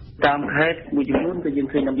ចាស់តាមខេត្តមួយចំនួនក៏យើង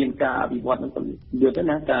ឃើញថាមានការអភិវឌ្ឍនឹងយល់ទៅ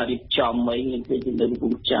ណាការរៀបចំអីយើងឃើញជំនឿពូ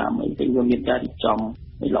ចាមអីតែវាមានការរៀបចំ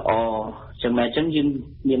ល្អចឹងតែយើង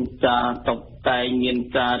មានការតបតែងមាន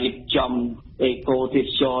ការរៀបចំអេកូទេស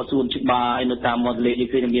ចរសួនច្បារនៅតាមមាត់ទន្លេយើង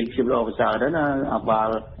ឃើញមានភាពល្អប្រសើរដែរណាអភិបាល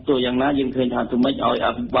ទោះយ៉ាងណាយើងឃើញថាទោះមិនឲ្យអ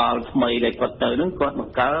ភិបាលថ្មីដែលគាត់ទៅហ្នឹងគាត់ប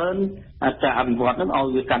ង្កើនការអភិវឌ្ឍហ្នឹងឲ្យ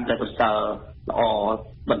វាកាន់តែប្រសើរល្អ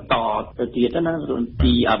បន្តទៅទៀតណា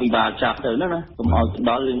ពីអភិបាលចាស់ទៅណាកុំឲ្យ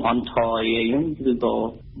ដល់រឿងអន់ថយអីហ្នឹងគឺក៏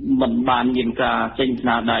មិនបានមានការចេញស្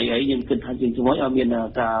នាដៃអីយើងគិតថាយើងជួយឲ្យមាន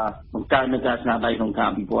ការបង្កើននៅការស្នាដៃក្នុងការ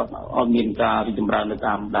អភិវឌ្ឍឲ្យមានការរីកចម្រើននៅ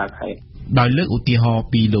តាមបណ្ដាខេត្តដោយលើកឧទាហរណ៍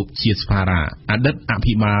ពីលោកជាស្វារាអតីតអ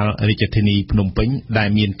ភិបាលរាជធានីភ្នំពេញដែល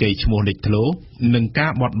មានកេរ្តិ៍ឈ្មោះលេចធ្លោនិងកា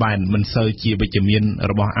របត់បែនមិនសូវជាវិជ្ជមាន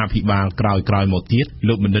របស់អភិបាលក្រោយៗមកទៀត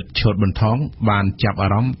លោកបណ្ឌិតឈុតបន្ថងបានចាប់អា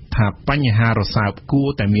រម្មណ៍ថាបញ្ហារសើបគួរ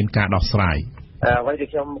តែមានការដោះស្រាយអ្វីដែល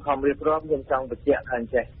ខ្ញុំខំរៀបរាប់ខ្ញុំចង់បញ្ជាក់ថាអ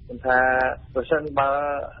ញ្ចេះថាប្រសិនបើ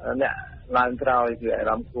អ្នកឡើងក្រោយគឺអា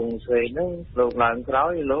រម្មណ៍គង់ស្វែងហ្នឹងលោកឡើងក្រោ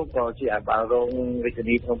យលោកក៏ជាអភិបាលរងរាជធា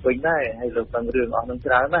នីភ្នំពេញដែរហើយលោកដឹងរឿងអស់ហ្នឹង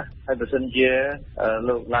ច្រើនណាស់ហើយបើសិនជា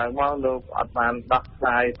លោកឡើងមកលោកអត់បានដោះស្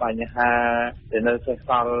រាយបញ្ហាដែលនៅសេសស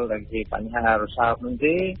ល់ដែលជាបញ្ហារសើបហ្នឹង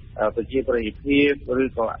ទេប្រជាប្រិយភាពឬ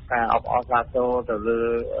ក៏ការអបអរសាទរទៅលើ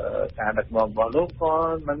ការដឹកនាំរបស់លោកក៏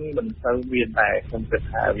នឹងមិនសូវមានដែរខ្ញុំគិត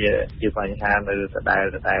ថាវាជាបញ្ហានៅដដែល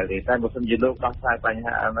ទេតែបើសិនជាលោកដោះស្រាយបញ្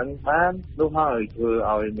ហាហ្នឹងបាននោះហើយធ្វើ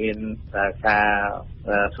ឲ្យមានការ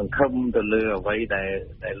សង្ឃឹមទៅលើអ្វីដែ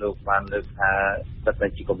លលោកបានលើកថាស្ថិត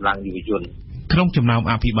ជាកម្លាំងយុវជនក្នុងចំណោម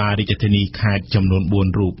អភិបាលរាជធានីខេត្តចំនួន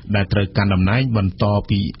4រូបដែលត្រូវកាន់តំណែងបន្ត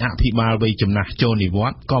ពីអភិបាលវ័យចំណាស់ចូលនិវ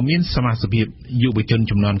ត្តន៍ក៏មានសមាជិកយុវជន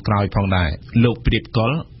ចំនួនក្រោយផងដែរលោកព្រាបកុ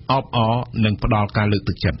លអបអរនិងផ្ដល់ការលើក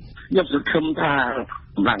ទឹកចិត្តខ្ញុំសង្ឃឹមថា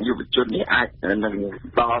កម្លាំងយុវជននេះអាចនឹង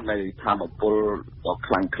ដល់នៅធម៌ពលដ៏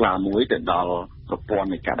ខ្លាំងក្លាមួយទៅដល់ប្រព័ន្ធ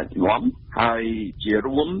នៃការដឹកនាំហើយជា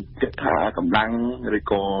រួមគិតថាកម្លាំងឬ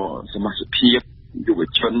ក៏សមាជិកភាពយុវ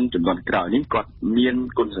ជនចំនួនក្រោយនេះគាត់មាន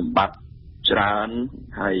គុណសម្បត្តិច្រើន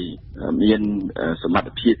ហើយមានសមត្ថ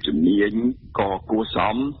ភាពជំនាញក៏គួរស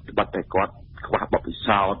មតែគាត់ខ្វះបទពិ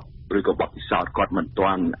សោធន៍ ឬក៏បទពិសោធន៍គាត់មិន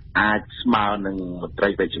ទាន់អាចស្មើនឹងមន្ត្រី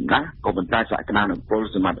វ័យចំណាស់ក៏ប៉ុន្តែសក្តានុពល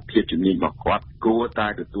សមត្ថភាពជំនាញរបស់គាត់គួរតែ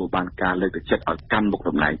ទទួលបានការលើកទឹកចិត្តឲ្យកាន់មុខ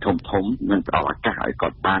តំណែងធំនិងផ្ដល់ឱកាសឲ្យគា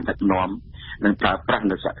ត់បានដឹកនាំនិងប្រើប្រាស់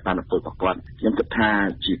នៅសក្តានុពលរបស់គាត់ខ្ញុំគិតថា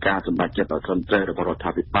ជាការសម្រេចចិត្តដ៏ត្រឹមត្រូវរបស់រដ្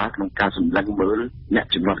ឋាភិបាលក្នុងការសម្លឹងមើលអ្នក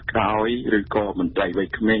ជំនាន់ក្រោយឬក៏មន្ត្រីវ័យ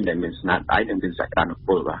ក្មេងដែលមានស្នាដៃនិងមានសក្តានុព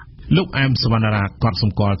លបាទលោកអែមសវណ្ណរាគាត់ស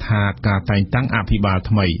ម្គាល់ថាការតែងតាំងអភិបាល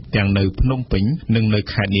ថ្មីទាំងនៅភ្នំពេញនិងនៅ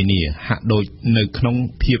ខេត្តនានាហាក់ដូចនៅក្នុង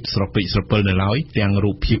ភាពស្រពេចស្រពិលនៅឡើយទាំង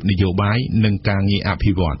រូបភាពនយោបាយនិងការងារអ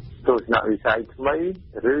ភិវឌ្ឍទស្សនវិស័យថ្មី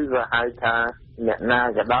ឬក៏ហៅថាអ្នកណា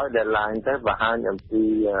ក៏ដោយដែលឡើងទៅបង្ហាញអំពី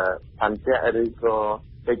អន្តៈឬក៏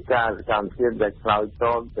កិច្ចការសកម្មភាពដែលឆ្លើយត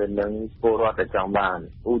បទៅនឹងពលរដ្ឋដែលចង់បាន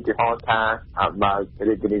ឧទាហរណ៍ថាបើ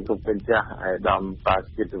រាជធានីភ្នំពេញចាស់ឯកឧត្តមបាទ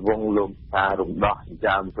ជាតិវង្សលោកថារំដោះ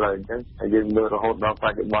ចាមផ្លូវអញ្ចឹងហើយយើងមើលរហូតដល់ប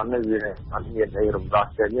ច្ចុប្បន្ននេះវាអត់មានអីរំដោះ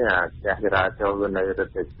ចេញទេអាផ្ទះចរាចរណ៍វានៅរឹត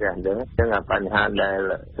តែផ្ទះអញ្ចឹងអាបញ្ហាដែល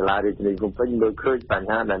សាលារាជធានីភ្នំពេញមើលឃើញបញ្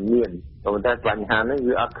ហាដែលមានប៉ុន្តែបញ្ហានេះ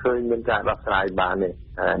វាអត់ឃើញមានការដោះស្រាយបានទេ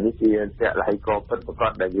នេះជាតល័យកពិតប្រក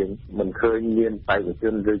បដែលយើងមិនឃើញមានបេក្ខជ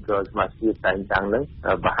នឬក៏សមាជិកតែងតាំងនឹង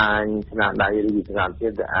បង្ហាញស្នាដៃឬវិធានភា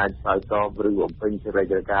ពដែលអាចឆ្លើយតបឬបំពេញសេរី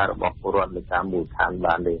ការរបស់ពលរដ្ឋនៅតាមមូលដ្ឋាន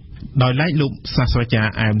បានទេដោយឡែកលោកសាស្ត្រាចារ្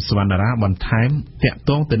យអែមសវណ្ណរាបន្ថែមតាក់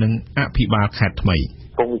ទងទៅនឹងអភិបាលខេត្តថ្មី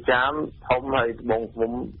ពងចាមធំហើយត្បូងឃ្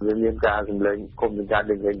មុំវាមានការសម្លេងគុំការ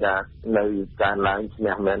ដឹកនាំការនៅការឡើងឈ្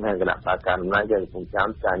នះមែនហើយគណៈបកការអំណាចដែលពងចាម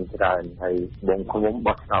ចាញ់ច្រើនហើយត្បូងឃ្មុំ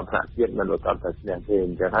បោះឆ្នោតថ្នាក់ជាតិមិនបន្តទៅឈ្នះទេអ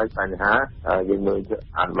ញ្ចឹងហើយបញ្ហាយើងមើល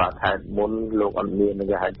អនុវត្តខេត្តមុនលោកអត់មាន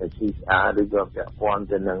គេហៅថាជីស្អាឬក៏ពាក់ព័ន្ធ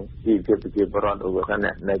ទៅនឹងជីវភាពប្រជាពលរដ្ឋឧទាហរណ៍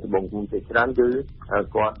នៅត្បូងឃ្មុំជាច្រើនគឺ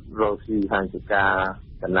គាត់រកស៊ីខាងចការ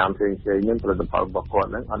ចំណាំផ្សេងៗនឹងផលិតផលរបស់គាត់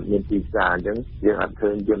ហ្នឹងអត់មានទីផ្សារអញ្ចឹងយើងអត់ឃើ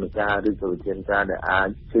ញយន្តការឬក៏វិធានការដែលអាច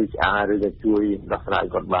ជួយឆ្អាឬក៏ជួយដោះស្រាយ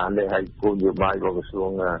គាត់បានទេហើយគោលនយោបាយរបស់ក្រសួង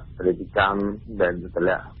ពាណិជ្ជកម្មដែលតម្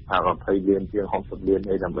លាក់20លានជាង60លាន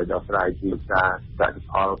អីដើម្បីដោះស្រាយទីផ្សារកសិ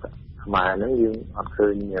ផលខ្មែរហ្នឹងយើងអត់ឃើ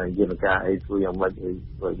ញយន្តការអីជួយយ៉ាងម៉េចឲ្យ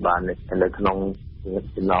ជួយបានទេនៅក្នុង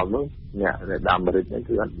ចំណោមនោះអ្នកដែលដាំម្រេចនេះ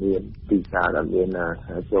គឺអត់មានទីផ្សារអត់មាន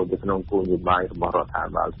ចូលទៅក្នុងគោលនយោបាយរបស់រដ្ឋា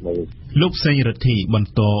ភិបាលថ្មីលោកសេងរិទ្ធីបន្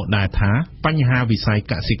តដែរថាបញ្ហាវិស័យ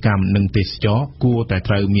កសិកម្មនិងទេសចរគួរតែ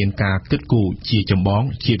ត្រូវមានការគិតគូរជាចម្បង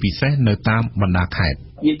ជាពិសេសនៅតាមបណ្ដាខេត្ត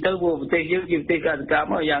និយាយទៅប្រទេសយើងជាប្រទេសកសិកម្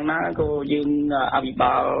មយ៉ាងណាក៏យើងអភិ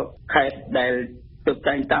បាលខេត្តដែលទៅ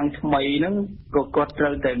តែងតាំងថ្មីហ្នឹងក៏គាត់ត្រូ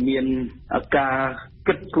វតែមានការ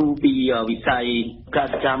គិតគូរពីវិស័យក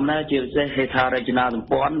សិកម្មណាជាពិសេសហេដ្ឋារចនាសម្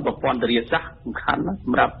ព័ន្ធប្រព័ន្ធធារាសាស្ត្រសំខាន់ណាស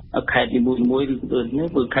ម្រាប់ខេត្តនីមួយៗឬនេះ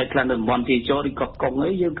ព្រោះខេត្តខ្លះនៅតំបន់ទេសចរឬក៏កុងអី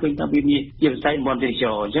យើងឃើញថាវាមានជាវិស័យតំបន់ទេសច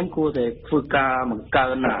រអញ្ចឹងគួរតែធ្វើការបង្កើ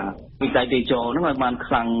នវិស័យទេសចរហ្នឹងឲ្យបាន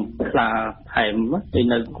ខ្លាំងក្លាថែមទៅ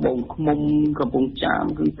នៅត្បូងឃ្មុំកំពង់ចាម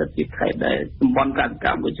គឺទៅជាខេត្តដែលតំបន់កសិក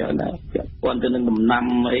ម្មក៏ច្រើនដែរពាក់ព័ន្ធទៅនឹងដំណាំ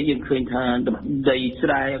អីយើងឃើញថាដីស្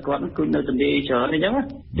រែគាត់គឺនៅទន្លេច្រើនអញ្ចឹង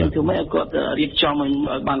យើងធ្វើម៉េចឲ្យគាត់រៀបចំឲ្យ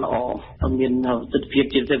បានល្អឲ្យមានទិដ្ឋភាព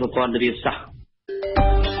ជាពិសេសប្រព័ន្ធធារាសាស្ត្រ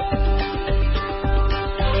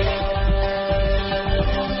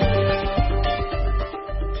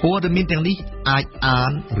ព័ត៌មានទាំងនេះអាចអា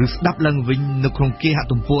នឬស្ដាប់ឡើងវិញនៅក្នុងគេហ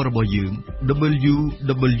ទំព័ររបស់យើង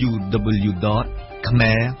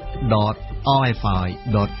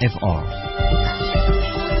www.khmer.rfi.fr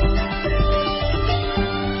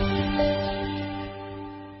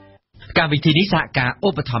កម្មវិធីនេះសហការឧ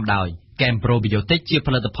បត្ថម្ភដោយ Chem Probiotic ជាផ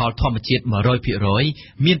លិតផលធម្មជាតិ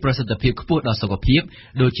 100% មានប្រសិទ្ធភាពខ្ពស់ដល់សុខភាព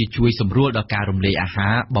ដូចជាជួយសម្រួលដល់ការរំលាយអាហា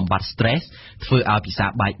របំបាត់ stress ធ្វើឲ្យពិសា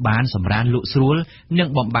បាយបានសម្រានលក់ស្រួលនិង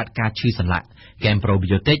បំបាត់ការឈឺសន្លាក់ Chem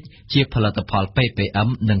Probiotic ជាផលិតផល PPM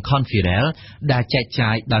និង Conferel ដែលចែក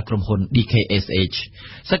ចាយដោយក្រុមហ៊ុន DKSH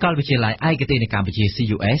សាកលវិទ្យាល័យឯកទេសនៅកម្ពុជា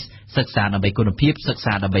CUS សិក្សាដើម្បីគុណភាពសិក្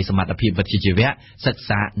សាដើម្បីសមត្ថភាពវិជ្ជាជីវៈសិក្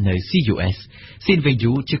សានៅ CUS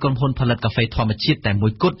Sinvenju ជាក្រុមហ៊ុនផលិតកាហ្វេធម្មជាតិតែមួ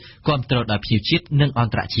យគត់គ្រប់គ្រងដោយភ្ញៀវជាតិនិងអ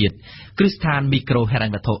ន្តរជាតិគ្រឹះស្ថានមីក្រូហិរញ្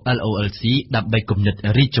ញវត្ថុ LOLC ដើម្បីគំនិត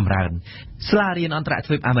រីកចម្រើនសាលារៀនអន្តរ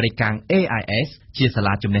ជាតិអាមេរិក AIS ជាសា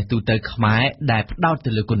លាចំណេះទូទៅខ្មែរដែលផ្ដោតទៅ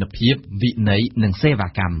លើគុណភាពវិន័យនិងសេវា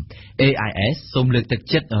កម្ម AIS សូមលើកទឹក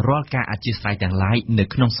ចិត្តរាល់ការអធ្យាស្រ័យទាំងឡាយនៅ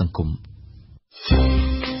ក្នុងសង្គម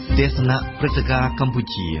ទេសនាព្រឹត្តិការណ៍កម្ពុ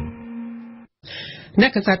ជាអ្ន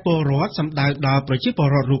កកសែតពលរដ្ឋសម្ដៅដល់ប្រជាពល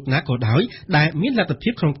រដ្ឋរូបណាក៏ដោយដែលមានលទ្ធភា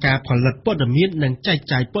ពក្នុងការផលិតព័ត៌មាននិងចែក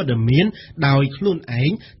ចាយព័ត៌មានដោយខ្លួនឯង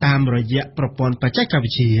តាមរយៈប្រព័ន្ធបច្ចេកវិ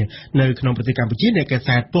ទ្យានៅក្នុងប្រទេសកម្ពុជាអ្នកក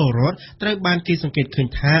សែតពលរដ្ឋត្រូវបានគេសង្កេតឃើញ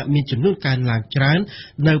ថាមានចំនួនកើនឡើងច្រើន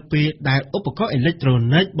នៅពេលដែលឧបករណ៍អេឡិចត្រូ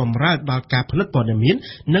និកបម្រើដល់ការផលិតព័ត៌មាន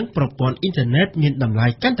និងប្រព័ន្ធអ៊ីនធឺណិតមានតម្លៃ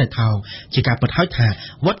កាន់តែថោកជាការពិតហើយថា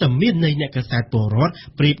វត្តមាននៃអ្នកកសែតពលរដ្ឋ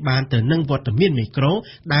ប្រៀបបានទៅនឹងវត្តមានមីក្រូ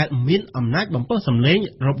ដែលមានអំណាចបំផុសសំ សម្លេង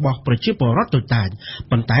របស់ប្រជាពលរដ្ឋទៅតាច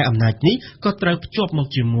ប៉ុន្តែអំណាចនេះក៏ត្រូវភ្ជាប់មក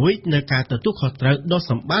ជាមួយនៅការទទួលខុសត្រូវដ៏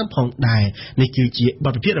សម្បើមផងដែរនេះគឺជាប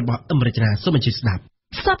ទពិសោធន៍របស់អមរជនាសូមអញ្ជើញស្ដាប់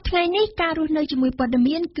សប្តាហ៍ថ្ងៃនេះការរស់នៅជាមួយព័ត៌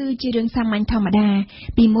មានគឺជារឿងសាមញ្ញធម្មតា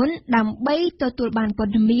ពីមុនដើម្បីទទួលបានព័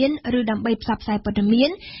ត៌មានឬដើម្បីផ្សព្វផ្សាយព័ត៌មាន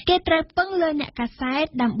គេត្រូវពឹងលើអ្នកកាសែត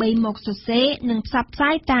ដើម្បីមកសរសេរនិងផ្សព្វផ្សា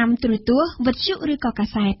យតាមទូរទស្សន៍វិទ្យុឬក៏កា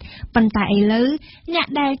សែតប៉ុន្តែឥឡូវអ្នក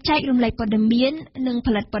ដែលចែករំលែកព័ត៌មាននិងផ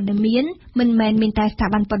លិតព័ត៌មានមិនមែនមានតែស្ថា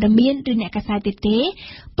ប័នព័ត៌មានឬអ្នកកាសែតទេ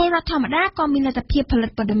ពលរដ្ឋធម្មតាក៏មានលទ្ធភាពផលិត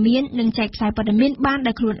ព័ត៌មាននិងចែកផ្សាយព័ត៌មានបាន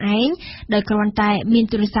ដោយខ្លួនឯងដោយគ្រាន់តែមាន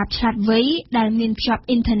ទូរស័ព្ទឆ្លាតវៃដែលមានភ្ជាប់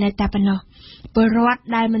អ៊ីនធឺណិតតែប៉ុណ្ណោះពលរដ្ឋ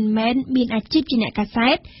ដែលមិនមែនមានអាជីពជាអ្នកកាសែ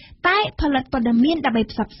តតែផលិតព័ត៌មានដើម្បី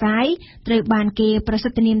ផ្សព្វផ្សាយត្រូវបានគេប្រសិ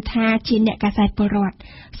ទ្ធនាមថាជាអ្នកកាសែតពលរដ្ឋ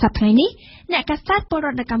សប្តាហ៍ថ្ងៃនេះអ្នកកាសែតពលរ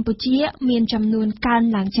ដ្ឋនៅកម្ពុជាមានចំនួនកើន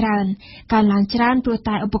ឡើងច្រើនព្រោះ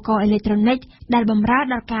តែឧបករណ៍អេឡិចត្រូនិកដែលបម្រើ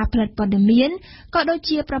ដល់ការផលិតព័ត៌មានក៏ដូច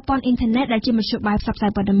ជាប្រព័ន្ធអ៊ីនធឺណិតដែលជាមធ្យោបាយផ្សព្វផ្សា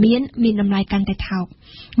យព័ត៌មានមានតម្លៃកាន់តែថោក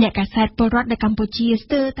អ្នកកាសែតពលរដ្ឋនៅកម្ពុជាស្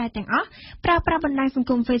ទើរតែទាំងអស់ប្រើប្រាស់បណ្ដាញសង្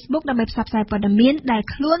គម Facebook ដើម្បីផ្សព្វផ្សាយព័ត៌មានដែល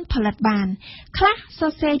ខ្លួនផលិតបានខ្លះស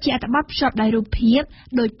រសេរជាអត្ថបទភ្ជាប់ដោយរូបភាព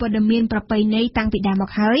ដោយព័ត៌មានប្រពៃណីតាំងពីដើមម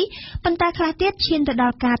កហើយប៉ុន្តែខ្លះទៀតឈានទៅដ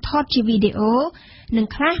ល់ការថតជាវីដេអូនិង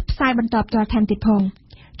ខ្លះផ្សាយបន្តផ្ទាល់ថែមទៀតផង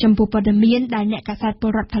ចំពោះព័ត៌មានដែលអ្នកកាសែតព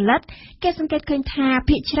លរដ្ឋផលិតគេសង្កេតឃើញថា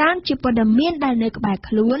ភាគច្រើនជាព័ត៌មានដែលនៅក្បែរ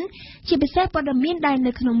ខ្លួនជាពិសេសព័ត៌មានដែល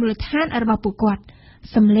នៅក្នុងមូលដ្ឋានរបស់ពួកគាត់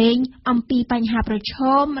សំឡេងអំពីបញ្ហាប្រឈ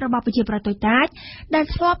មរបស់ប្រជាពលរដ្ឋតូចតាចដែល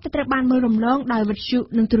ធ្លាប់តែត្រូវបានមើលរំលងដោយវិទ្យុ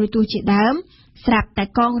និងទូរទស្សន៍ជាដើមស្រាប់តែ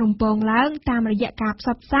កងរំពងឡើងតាមរយៈការផ្ស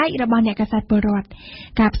ព្វផ្សាយរបស់អ្នកកាសែតពលរដ្ឋ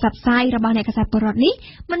ការផ្សព្វផ្សាយរបស់អ្នកកាសែតពលរដ្ឋនេះ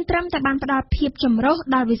មិនត្រឹមតែបានផ្ដល់ភាពចម្រុះ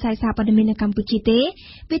ដល់វិស័យសារព័ត៌មាននៅកម្ពុជាទេ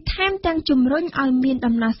វាថែមទាំងជំរុញឲ្យមាន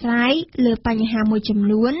ដំណោះស្រាយលើបញ្ហាមួយចំ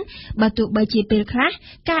នួនបើទោះបីជាពេលខ្លះ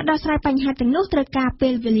ការដោះស្រាយបញ្ហាទាំងនោះត្រូវការពេ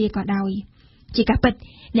លវេលាក៏ដោយជាការពិត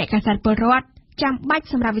អ្នកកាសែតពលរដ្ឋចាំបាច់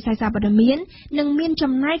សម្រាប់វិស័យសារព័ត៌មាននិងមាន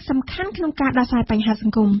ចំណែកសំខាន់ក្នុងការដោះស្រាយបញ្ហាស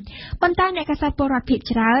ង្គមប៉ុន្តែអ្នកកាសែតពលរដ្ឋភាគ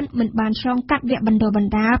ច្រើនមិនបានឆ្លងកាត់វគ្គបណ្ដុះប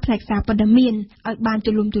ណ្ដាលផ្នែកសារព័ត៌មានឲ្យបាន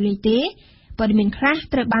ទូលំទូលាយទេព័ត៌មានខ្លះ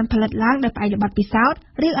ត្រូវបានផលិតឡើងដោយផ្អែកលើបទពិសោធន៍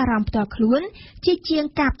ឬអារម្មណ៍ផ្ទាល់ខ្លួនជាជាង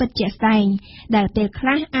ការពិតជាក់ស្ដែងដែលពេលខ្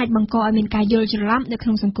លះអាចបង្កឲ្យមានការយល់ច្រឡំនៅក្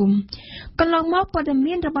នុងសង្គមកន្លងមកព័ត៌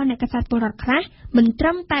មានរបស់អ្នកកាសែតពលរដ្ឋខ្លះមិនត្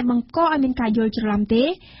រឹមតែបង្កឲ្យមានការយល់ច្រឡំទេ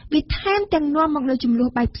វាថែមទាំងនាំមកនូវចំនួន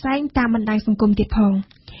បែកផ្សែងតាមបណ្ដាញសង្គមទៀតផង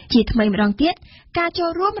ជាថ្មីម្ដងទៀតការចូល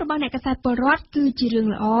រួមរបស់អ្នកកាសែតពលរដ្ឋគឺជារឿង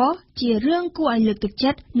ល្អជារឿងគួរឲ្យលើកទឹក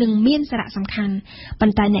ចិត្តនិងមានសារៈសំខាន់ប៉ុ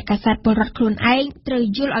ន្តែអ្នកកាសែតពលរដ្ឋខ្លួនឯងត្រូវ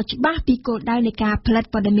យល់ឲ្យច្បាស់ពីគោលដៅនៃការផលិត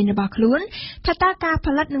ព័ត៌មានរបស់ខ្លួនថាតើការផ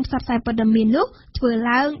លិតនិងផ្សព្វផ្សាយព័ត៌មាននោះធ្វើ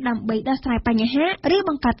ឡើងដើម្បីដោះស្រាយបញ្ហាឬប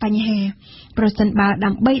ង្កើតបញ្ហាប្រសិនបើដើ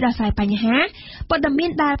ម្បីដោះស្រាយបញ្ហាព័ត៌មាន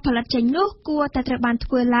ដែលផលិតចេញនោះគួរតែត្រូវបាន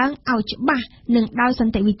ធ្វើឡើងឲ្យច្បាស់និងដោយស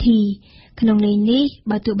ន្តិវិធីក្នុងន័យនេះ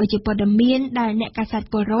បើទោះបីជាព័ត៌មានដែលអ្នកកាសែត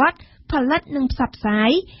ពលរដ្ឋផលិតនិងផ្សព្វផ្សា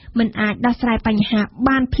យមិនអាចដោះស្រាយបញ្ហា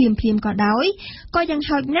បានភ្លាមៗក៏ដោយក៏យ៉ាង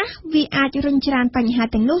ហោចណាស់វាអាចរុញច្រានបញ្ហា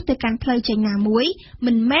ទាំងនោះទៅកាន់ផ្លូវចេញណាមួយ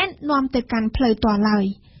មិនមែននាំទៅកាន់ផ្លូវទាល់ឡើយ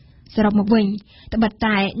សរុបមកវិញត្បិត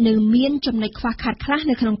តែនៅមានចំណុចខ្វះខាតខ្លះ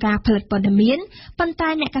នៅក្នុងការផលិតព័ត៌មានប៉ុន្តែ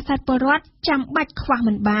អ្នកកាសែតពលរដ្ឋចាំបាច់ខ្វះ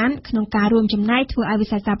មិនបានក្នុងការរួមចំណែកធ្វើឲ្យវិ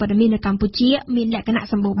ស័យសារព័ត៌មាននៅកម្ពុជាមានលក្ខណៈ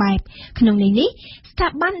សម្បូរបែបក្នុងន័យនេះស្ថា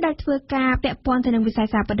ប័នដែលធ្វើការពាក់ព័ន្ធទៅនឹងវិស័យ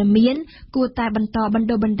សារព័ត៌មានគួរតែបន្តបណ្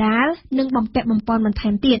ដុះបណ្ដាលនិងបំពាក់បំប៉នបន្ថែ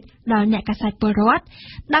មទៀតដល់អ្នកកាសែតពលរដ្ឋ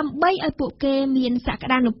ដើម្បីឲ្យពួកគេមានសក្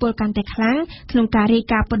តានុពលកាន់តែខ្លាំងក្នុងការរាយ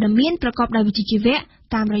ការណ៍ព័ត៌មានប្រកបដោយវិជ្ជាជីវៈ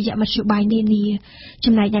តាមរយៈមធ្យោបាយនានា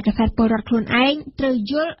ចំណែកអ្នកកាសែតពលរដ្ឋខ្លួនឯងត្រូវ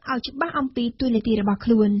យល់ឲ្យច្បាស់អំពីតួនាទីរបស់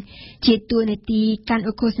ខ្លួនជាតួនាទីកាន់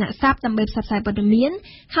ឧក្រិដ្ឋស័ព្ទដើម្បីផ្សព្វផ្សាយព័ត៌មាន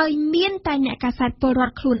ហើយមានតែអ្នកកាសែតពលរ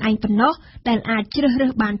ដ្ឋខ្លួនឯងប៉ុណ្ណោះដែលអាចជ្រើសរើ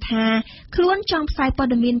សបានថាខ្លួនចង់ផ្សាយព័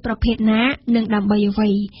ត៌មានប្រភេទណានិងដើម្បីអ្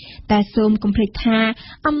វីតែសូមកុំភ្លេចថា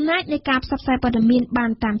អំណាចនៃការផ្សព្វផ្សាយព័ត៌មានបា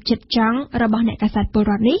នតាមចិត្តចង់របស់អ្នកកាសែតពល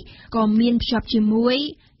រដ្ឋនេះក៏មានភ្ជាប់ជាមួយ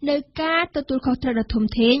នៅការទទួលខុសត្រូវដ៏ធំ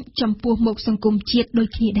ធេងចំពោះមុខសង្គមជាតិដូច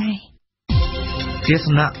គ្នាដែរទេស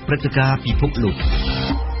នាព្រឹត្តិការណ៍ពិភពលោក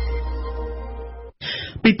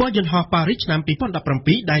ពិព័រណ៍យន្តហោះប៉ារីសឆ្នាំ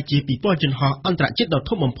2017ដែលជាពិព័រណ៍យន្តហោះអន្តរជាតិដ៏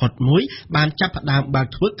ធំបំផុតមួយបានចាប់ផ្ដើមបើក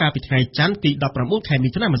ធ្វើការពីថ្ងៃច័ន្ទទី19ខែមិ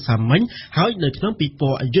ថុនាម្សិលមិញហើយនៅក្នុងពិព័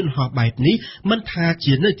រណ៍យន្តហោះបែបនេះមិនថា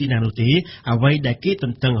ជានៅទីណានោះទេអ្វីដែលគេទ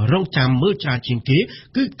ន្ទឹងរង់ចាំមើលច្រើនជាងគេ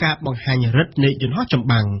គឺការបង្ហាញរិទ្ធនៃយន្តហោះចម្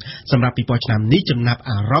បាំងសម្រាប់ពិព័រណ៍ឆ្នាំនេះចំណាប់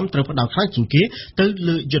អារម្មណ៍ត្រូវផ្ដោតខ្លាំងជាងគេទៅ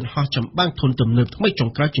លើយន្តហោះចម្បាំងធុនទំនើបថ្មីចុង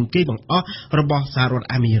ក្រោយជាងគេបង្អស់របស់សហរដ្ឋ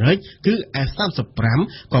អាមេរិកគឺ F-35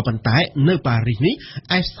 ក៏ប៉ុន្តែនៅប៉ារីសនេះ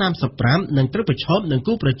F-35 នឹងត្រូវប្រឈមនឹង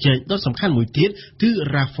គូប្រជែងដ៏សំខាន់មួយទៀតគឺ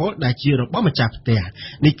Rafale ដែលជារបស់ម្ចាស់ផ្ទះ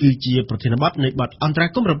នេះគឺជាប្រធានបទនៃបទអន្តរ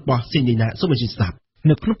កម្មរបស់ស៊ីនីណាសូមអញ្ជើញស្ដាប់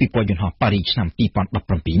នៅក្នុងពិព័រណ៍យន្តហោះប៉ារីសឆ្នាំ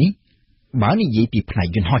2017នេះបើនិយាយពីផ្នែក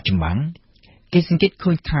យន្តហោះចម្បាំងគេសង្កេត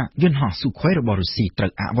ឃើញថាយន្តហោះស៊ូខុយរបស់រុស្ស៊ីត្រូ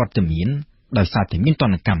វអវត្តមានដោយសារតែមានទ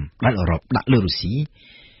ណ្ឌកម្មដែលអឺរ៉ុបដាក់លើរុស្ស៊ី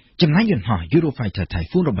ចំណែកយន្តហោះ Eurofighter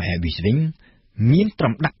Typhoon របស់ Airbus វិញមានត្រឹ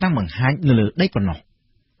មដាក់តាំងបង្ហាញនៅលើដីប៉ុណ្ណោះ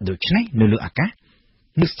ដូច្នេះនៅលើអាកាស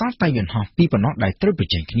នៅសល់តែយន្តហោះពីរប៉ុណ្ណោះដែលត្រូវប្រ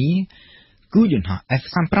ជែងគ្នាគឺយន្តហោះ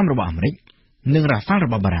F-35 របស់អាមេរិកនិង Rafale រ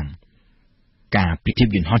បស់បារាំងការប្រៀបធៀប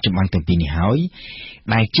យន្តហោះចម្បាំងទាំងពីរនេះហើយ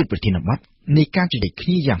ដែលជាប្រធានបទនៃការជជែកគ្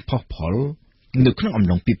នាយ៉ាងផុសផុលនៅក្នុងអំ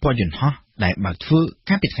ឡុងពិព័រណ៍យន្តហោះដែលបើកធ្វើ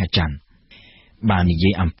កាលពីថ្ងៃច័ន្ទបើនិយា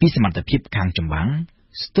យអំពីសមត្ថភាពខាងចម្បាំង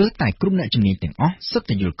ស្ទើរតែគ្រប់អ្នកជំនាញទាំងអស់សុទ្ធ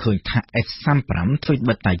តែយល់ឃើញថា F-35 ធ្វើ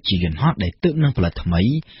បិទតែជាយន្តហោះដែលទើបនឹងផលិតថ្មី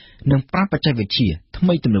និងប្រើបច្ចេកវិទ្យាថ្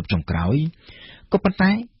មីទំនើបចុងក្រោយក៏ប៉ុន្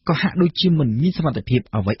តែក៏ហាក់ដូចជាមិនមានសមត្ថភាព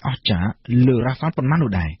អ្វីអស្ចារ្យលើ Rafale ប៉ុន្មាន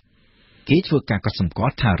នោះដែរគេធ្វើការកត់សម្គា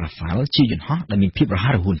ល់ថា Rafale ជាយន្តហោះដែលមានភាពរហ័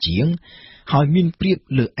សរហួនជាងហើយមានប្រៀប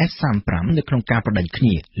លើ F-35 នៅក្នុងការប្រដេញគ្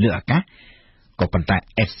នាលើអាកាសក៏ប៉ុន្តែ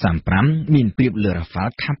F-35 មានប្រៀបលើ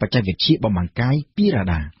Rafale ខាងបច្ចេកវិទ្យាបំបង្កាយពីរ៉ា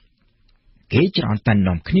ដាគេច្រើនតែ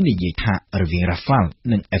នាំគ្នានិយាយថារវាង Rafale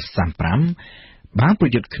និង F-35 បានប្រ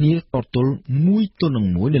យុទ្ធគ្នាតទល់មួយទល់នឹង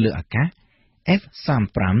មួយនៅលើអាកាស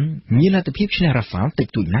F-35 មានលទ្ធភាពឈ្នះ Rafale តិច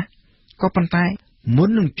តួចណាស់ក៏ប៉ុន្តែមុន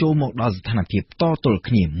នឹងចូលមកដល់ស្ថានភាពតទល់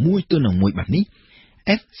គ្នាមួយទល់នឹងមួយបែបនេះ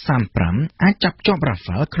F-35 អាចចាប់ជាប់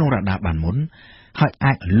Rafale ក្នុងរ៉ាដាបានមុនហើយ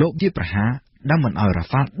អាចលបវាប្រហារដើម្បីមិនឲ្យ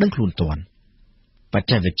Rafale ដឹងខ្លួនទាន់បច្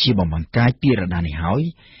ចេកវិទ្យាបំបង្កាយពីរ៉ាដានេះហើយ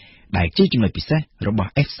ដែលជាចំណុចពិសេសរបស់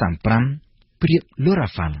F-35 ប្រៀបលើ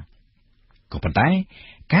Rafale ក៏ប៉ុន្តែ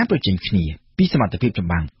ការប្រជែងគ្នាពីសមត្ថភាពចម្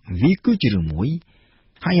បាំងវាគឺជារឿងមួយ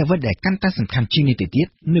ហើយអ្វីដែលកាន់តែសំខាន់ជាងនេះទៅទៀត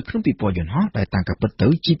នៅក្នុងពិព័រណ៍យន្តហោះដែលតាមការពិតទៅ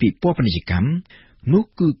ជាពិព័រណ៍ពាណិជ្ជកម្មនោះ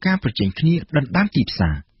គឺការប្រជែងគ្នាដណ្ដើមទីផ្សា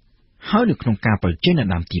រហើយនៅក្នុងការប្រជែងដ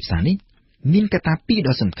ណ្ដើមទីផ្សារនេះមានកត្តាពីរ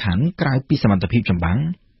ដ៏សំខាន់ក្រៅពីសមត្ថភាពចម្បាំង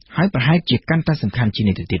ហើយប្រហែលជាកាន់តែសំខាន់ជាង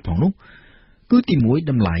នេះទៅទៀតផងនោះគឺទី1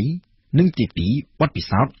តម្លៃនិងទី2បទពិ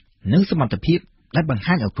សោធន៍និងសមត្ថភាពដែលបង្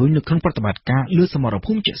ហាញឲ្យឃើញនៅក្នុងប្រតិបត្តិការលើសមរ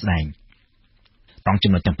ភូមិជាក់ស្ដែងត្រង់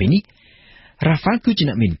ចំណុចទាំងពីរនេះ Rafale គឺជា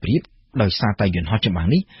អ្នកមានប្រៀបដោយសារតែយន្តហោះចម្បាំង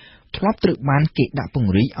នេះធ្លាប់ត្រូវបានគេដាក់ព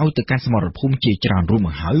ង្រាយឲ្យទៅកាន់សមរភូមិជាច្រើនរួមម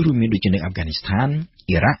កហើយរួមមានដូចជានៅអាហ្វហ្គានីស្ថាន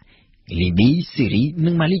អ៊ីរ៉ាក់លីប៊ីស៊ីរី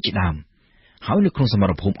និងម៉ាលីជាដើមហើយនៅក្នុងសម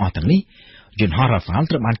រភូមិអស់ទាំងនេះយន្តហោះ Rafale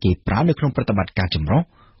ត្រូវបានគេប្រើនៅក្នុងប្រតិបត្តិការចម្រុះ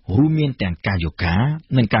រួមមានទាំងការយកការ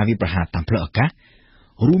និងការវាយប្រហារតាមផ្លូវអាកាស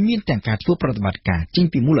រួមមានទាំងការធ្វើប្រតិបត្តិការចេញ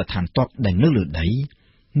ពីមូលដ្ឋានទ័ពដែលនៅលើដី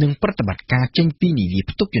និងប្រតិបត្តិការចេញពីនាវា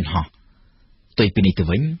ផ្ទុកយន្តហោះផ្ទុយពីនេះទៅ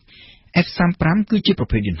វិញ F-35 គឺជាប្រ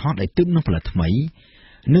ភេទយន្តហោះដែលទើបនឹងផលិតថ្មី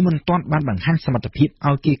នៅមិនទាន់បានបង្ហាញសមត្ថភាព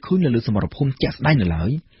ឲ្យគេឃើញនៅលើសមរភូមិជាក់ស្ដែងនៅឡើយ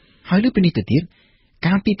ហើយលើពីនេះទៅទៀត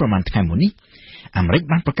កាលពីប្រមាណថ្ងៃមុននេះអាមេរិក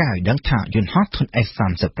បានប្រកាសឲ្យដឹងថាយន្តហោះធុន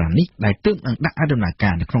F-35 នេះដែលទើបនឹងដាក់ឲ្យដំណើរកា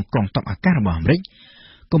រនៅក្នុងកងទ័ពអាកាសរបស់អាមេរិក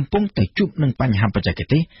កំពុងតែជួបនឹងបញ្ហាបច្ចេក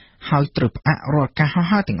ទេសហើយត្រូវផ្អាករាល់ការហោះ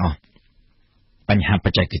ហើរទាំងអស់បញ្ហាប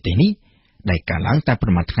ច្ចេកទេសនេះដែលកើតឡើងតែប្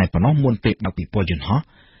រមាណថ្ងៃប៉ុណ្ណោះមុនពេលបើកពិព័រណ៍យន្តហោះ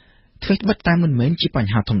ធ្វើបិទតែមិនមែនជាប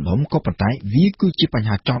ញ្ហាធំដុំក៏ប៉ុន្តែវាគឺជាបញ្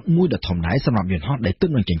ហាចោទមួយដ៏ធំដែរសម្រាប់យន្តហោះដែលទើ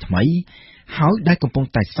បនឹងចេញថ្មីហើយដែលកំពុង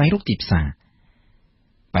តែស្វែងរកទីផ្សារ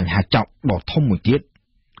បញ្ហាចោទដ៏ធំមួយទៀត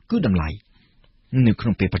គឺតម្លៃនៅក្នុ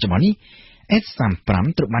ងពេលបច្ចុប្បន្ននេះ F-35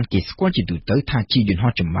 ត្រូវបានគេស្គាល់ជាទូទៅថាជាយន្ត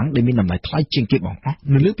ហោះចម្បាំងដែលមានតម្លៃថ្លៃជាងគេបង្អស់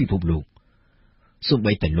នៅលើពិភពលោកសូម្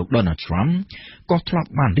បីតែលោក Donald Trump ក៏ធ្លាប់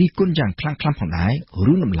បានរិះគន់យ៉ាងខ្លាំងៗផងដែរ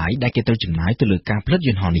រឿងតម្លៃដែលគេត្រូវចំណាយទៅលើការផលិតយ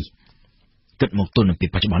ន្តហោះនេះគិតមកទល់នឹងពេល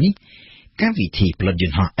បច្ចុប្បន្ននេះការវិធីផលិតយ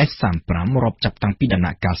ន្តហោះ F-35 រាប់ចាប់តាំងពីដំ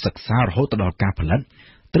ណាក់កាលសិក្សារហូតដល់ការផលិត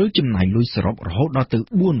ត្រូវចំណាយលុយសរុបរហូតដល់ទៅ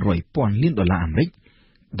$400,000 លានអាមេរិក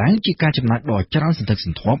ដែលជាការចំណាយដ៏ច្រើនសន្ធឹកស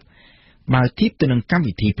ន្ធាប់បើធៀបទៅនឹងកម្ម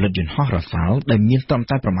វិធីផលិតយន្តហោះ Rafale ដែលមានត្រឹម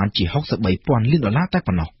តែប្រមាណជា$63,000 លានតែ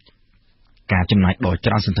ប៉ុណ្ណោះការចំណាយដ៏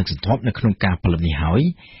ច្រើនសន្ធឹកសន្ធាប់នៅក្នុងការផលិតនេះហើយ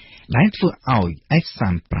ដែលធ្វើឲ្យ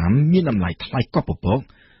F-35 មានតម្លៃថ្លៃកប់ពពក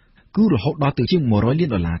គឺរហូតដល់ទៅជាង$100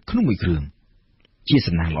 លានក្នុងមួយគ្រឿងជា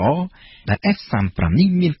សំណាងល្អដែល F-35 នេះ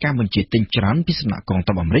មានការបញ្ជាទិញច្រើនពីសំណាក់កង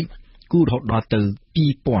ទ័ពអាមេរិកគឺរហូតដល់ទៅ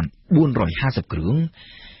2,450 គ្រឿង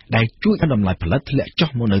ដែលជួយឲ្យតម្លៃផលិតធ្លាក់ចុះ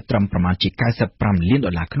មកនៅត្រឹមប្រមាណជា$95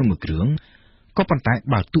 លានក្នុងមួយគ្រឿងក៏ប៉ុន្តែ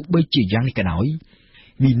បើទោះបីជាយ៉ាងនេះក៏ដោយ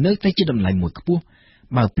វានៅតែជាតម្លៃមួយខ្ពស់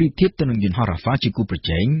បើប្រៀបធៀបទៅនឹងយន្តហោះ Rafale ជាគូប្រ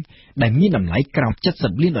ជែងដែលមានតម្លៃក្រោម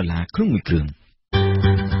$70 លានក្នុងមួយគ្រឿង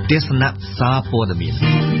ទេសនាសារព័ត៌មាន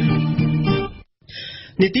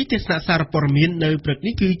នីតិទេសនាសារព័ត៌មាននៅព្រឹក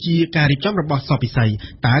នេះគឺជាការរៀបចំរបស់សពិសី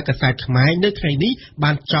តើកាសែតខ្មែរនៅថ្ងៃនេះ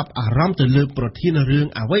បានចាប់អារម្មណ៍ទៅលើប្រធានរឿង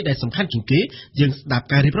អ្វីដែលសំខាន់ជាងគេយើងស្ដាប់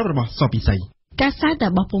ការរៀបរាប់របស់សពិសី ការផ្សាយតែ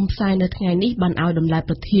បោះពុម្ពផ្សាយនៅថ្ងៃនេះបានឲ្យតម្លៃ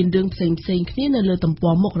ប្រធានរឿងផ្សេងៗគ្នានៅលើទំព័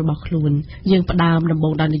រមុខរបស់ខ្លួនយើងផ្ដើមដំបូ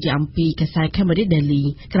ងដោយនិយាយអំពីកាសែត Khmer Daily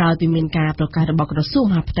ក្រោយពីមានការប្រកាសរបស់ក្រសួង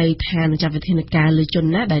មហាផ្ទៃថានឹងចាត់វិធានការលើជន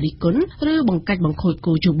ណាដែលរិះគន់ឬបង្កាច់បង្ខូច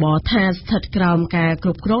គោជបថាស្ថិតក្រោមការគ្រ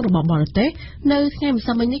ប់គ្រងរបស់បរទេសនៅថ្ងៃម្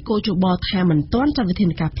សិលមិញនេះគោជបថាមិនទាន់ចាត់វិធា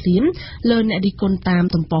នការភ្លាមលើអ្នករិះគន់តាម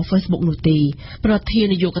ទំព័រ Facebook នោះទេប្រធាន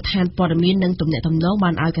នាយកដ្ឋានព័ត៌មាននិងទំនាក់ទំនងបា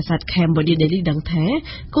នឲ្យកាសែត Khmer Daily ដឹងថា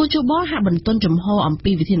គោជបហាក់បន្ទន់ចំហអំ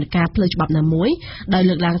ពីវិធានការផ្លូវច្បាប់ណាមួយដោយ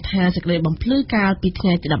លើកឡើងថាសេចក្តីបំភ្លឺកាលពីថ្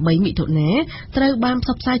ងៃទី13មិថុនាត្រូវបានផ្ស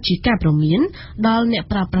ព្វផ្សាយជាការព្រមានដល់អ្នក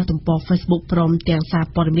ប្រើប្រាស់ទំព័រ Facebook ព្រមទាំងសារ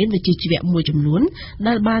ព័ត៌មានវិទ្យាជីវៈមួយចំនួន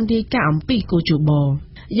ដែលបានរាយការណ៍អំពីគោជប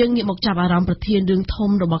យើងងាកមកចាប់អារម្មណ៍ប្រធានរឿងធំ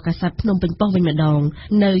របស់កាសែតភ្នំពេញប៉ុស្តិ៍វិញម្ដង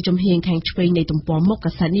នៅចំហៀងខាងឆ្វេងនៃទំព័រមុខ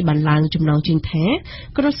កាសែតនេះបានឡើងចំណងជើងថា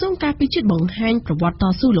ក្រសួងការពារជាតិបង្ហាញប្រវត្តិ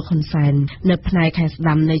តស៊ូលោកហ៊ុនសែននៅផ្នែកខាងស្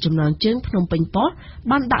ដាំនៃចំណងជើងភ្នំពេញប៉ុស្តិ៍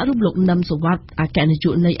បានដាក់រូបលោកនឹមសុវត្ថិអគ្គនាយ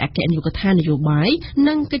កនៃអគ្គនាយកដ្ឋាននយោបាយ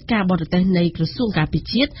និងកិច្ចការបរទេសនៃក្រសួងការពារ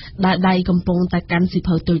ជាតិដែលដៃកំពុងតែកាន់សៀវ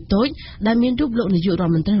ភៅតូចៗដែលមានរូបលោកនាយករដ្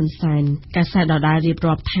ឋមន្ត្រីហ៊ុនសែនកាសែតដដែលរៀប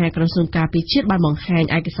រាប់ថាក្រសួងការពារជាតិបានបង្ហាញ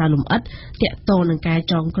ឯកសារលម្អិតទាក់ទងនឹងការ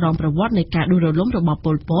ចងក្រងប្រវត្តិនៃការដួលរលំរបស់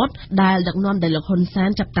ប៉ុល ពតដែលដឹកនាំដោយលោកហ៊ុនសែន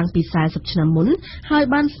ចាប់តាំងពី40ឆ្នាំមុនហើយ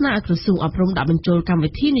បានស្នើឲ្យក្រសួងអប់រំដាក់បញ្ចូលកម្ម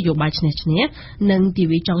វិធីនយោបាយឈ្នះឈ្នះនិងទិ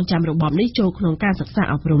វាចងចាំរបបនេះចូលក្នុងការសិក្សា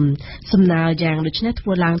អប់រំសំណើយ៉ាងដូចនេះធ្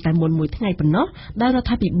វើឡើងតែមុនមួយថ្ងៃប៉ុណ្ណោះដែលរដ្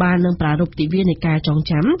ឋាភិបាលនឹងប្រារព្ធទិវានៃការចង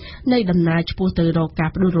ចាំនៃដំណើរឆ្ពោះទៅរកការ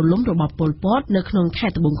ផ្ដួលរលំរបស់ប៉ុល ពតនៅក្នុងខេ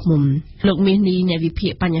ត្តត្បូងឃ្មុំលោកមាសនេះអ្នកវិភា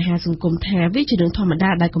គបញ្ហាសង្គមថាវាជារឿងធម្មតា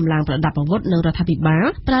ដែលកម្លាំងប្រដាប់អាវុធនិងរដ្ឋាភិបាល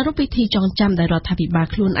ប្រារព្ធពិធីចងចាំដែលរដ្ឋាភិបាល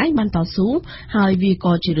ខ្លួនឯងបានតស៊ូហើយវា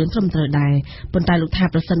ក៏ជារឿងត្រឹមត្រូវដែរប៉ុន្តែលោកថា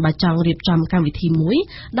ប្រសិនបើចង់រៀបចំកម្មវិធីមួយ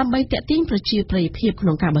ដើម្បីទាក់ទាញប្រជាប្រិយភាពក្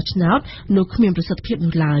នុងការបោះឆ្នោតនោះគ្មានប្រសិទ្ធភាព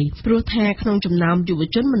នោះឡើយព្រោះថាក្នុងចំណោមយុវ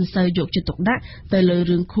ជនមិនសូវយកចិត្តទុកដាក់ទៅលើ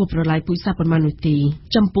រឿងខួបប្រឡាយពូជសាសន៍ប៉ុន្មាននោះទេ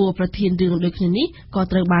ចំពោះប្រធានរឿងដូចគ្នានេះក៏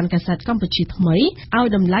ត្រូវបានកាសែតកម្ពុជាថ្មីឲ្យ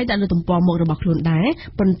តម្លៃដាក់លើទំព័រមុខរបស់ខ្លួនដែរ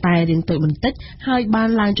ប៉ុន្តែរៀងតូចបន្តិចហើយបាន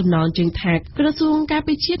ឡើងចំណងជើងថាក្រសួងការ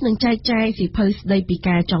ពារជាតិនឹងចែកចាយសៀវភៅស្ដីពី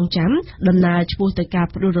ការចងចាំដំណើរឆ្ពោះទៅការ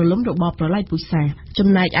ផ្ដួលរលំរបបប្រឡាយពូជសាសន៍ចំ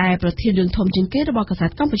ណែកឯប្រធានរឿងធំជាងគេរបស់កាសែត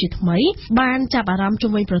កម្ពុជាថ្មីបានចាប់អារម្មណ៍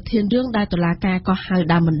ជុំវិញប្រធានរឿងដែលតុលាការក៏ហៅ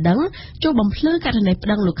ដើមមិនដឹងចូលបំភ្លឺករណីប្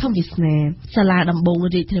តឹងលោកខឹមវាសនាសាលាដំបង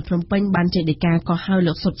រាជធានីភ្នំពេញបានចេញដីកាក៏ហៅ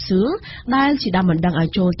លោកសុតសឿងដែលជាដើមមិនដឹងឲ្យ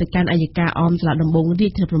ចូលទៅកាន់អัยការអមសាលាដំបងរា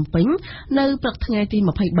ជធានីភ្នំពេញនៅព្រឹកថ្ងៃទី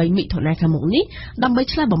23មិថុនាខាងមុខនេះដើម្បី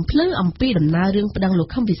ឆ្លើយបំភ្លឺអំពីដំណើររឿងប្តឹងលោក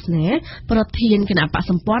ខឹមវាសនាប្រធានគណៈបក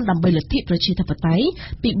សម្ព័ន្ធដើម្បីលទ្ធិប្រជាធិបតេយ្យ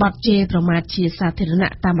ពីបទជេរប្រមាថជាសាធារណៈ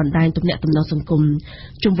តាមបណ្ដាញទំនាក់ទំនងសង្គម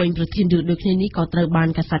ជុំវិញប្រធានរឿងដូចគ្នានេះក៏ត្រូវបាន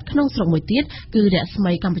កាសែតក្នុងស្រុកមួយទៀតគឺរស្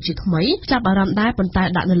មីកម្ពុជាថ្មីចាប់អារម្មណ៍ដែរប៉ុន្តែ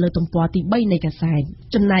ដាក់នៅលើទំព័រទី3នៃកាសែត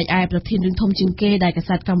ចំណែកឯប្រធានរឿងធំជាងគេដែលកា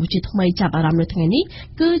សែតកម្ពុជាថ្មីចាប់អារម្មណ៍នៅថ្ងៃនេះ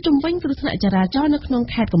គឺជុំវិញគ្រោះថ្នាក់ចរាចរណ៍នៅក្នុង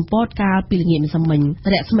ខេត្តកំពតកាលពីល្ងាចម្សិលមិញ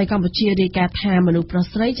រស្មីកម្ពុជារាយការណ៍ថាមនុស្សប្រុស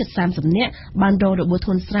ស្រីជិត30នាក់បានរងរបួសធ្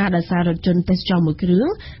ងន់ស្រាលដោយសាររថយន្តទេសចរមួយគ្រឿង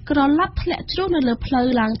ក្រឡាប់ធ្លាក់ជ្រុះនៅលើផ្លូវ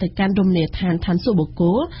ឡើងទៅកាន់រមណីយដ្ឋានឋានសួគ៌បុគ្គ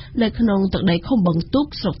លនៅក្នុងទឹកដីឃុំបឹងទូក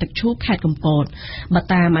ស្រុកទឹកឈូខេត្តកំពតបើ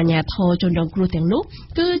តាមអាជ្ញាធរជនរងគ្រោះទាំងនោះ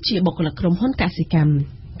គឺជាបុគ្គលិកក្រុមហ៊ុនកសិកម្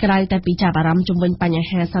មក្រៅតែពីចាប់អារម្មណ៍ជុំវិញបញ្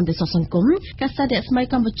ហាសន្តិសុខសង្គមកាសែតរស្មី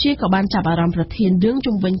កម្ពុជាក៏បានចាប់អារម្មណ៍ប្រធានរឿង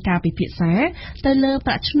ជុំវិញការពិភាក្សាទៅលើ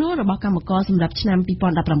ប្រាក់ឈ្នួលរបស់កម្មករសម្រាប់ឆ្នាំ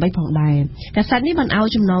2018ផងដែរកាសែតនេះបានឲ្យ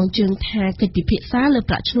ចំណងជើងថាកិច្ចពិភាក្សាលើ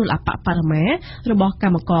ប្រាក់ឈ្នួលអបបរមារបស់ក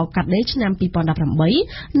ម្មករកាត់ដេរឆ្នាំ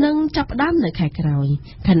2018នឹងចាប់ផ្ដើមនៅខែក្រោយ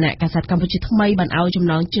ខណៈកាសែតកម្ពុជាថ្មីបានឲ្យចំ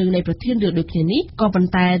ណងជើងនៃប្រធានរឿងដូចគ្នានេះក៏ប៉ុន្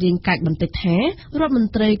តែរៀងកាច់បន្តិចថារដ្ឋមន្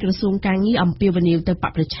ត្រីក្រសួងកាងារអំពាវនាវទៅប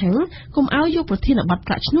កប្រឆាំងកុំឲ្យយកប្រធានបទ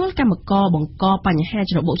ប្រាក់ឈ្នួលកម្មករបង្កបញ្ហា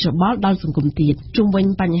ច្របូកច្របល់ដល់សង្គមទៀតជុំវិញ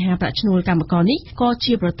បញ្ហាប្រាក់ឈ្នួលកម្មករនេះក៏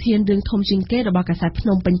ជាប្រធានរឿងធំជាងគេរបស់កាសែតភ្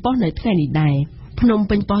នំពេញប៉ុស្តិ៍នៅថ្ងៃនេះដែរភ្នំ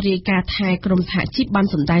ពេញប៉ុស្តិ៍រាយការណ៍ថាក្រមសហជីពបាន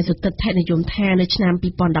សម្ដែងសតិដ្ឋិនិយមថានៅឆ្នាំ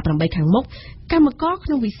2018ខាងមុខកម្មករក្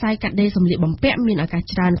នុងវិស័យកាត់ដេរសម្លៀកបំពាក់មានឱកាស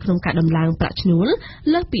ច្រើនក្នុងការដំឡើងប្រាក់ឈ្នួល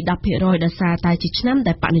លើសពី 10% ដោយសារតែជាឆ្នាំ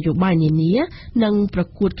ដែលបកនយោបាយនានានិងប្រ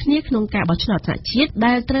កួតគ្នាក្នុងការបោះឆ្នោតថ្នាក់ជាតិ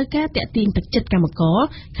ដែលត្រូវការទាក់ទាញទឹកចិត្តកម្មករ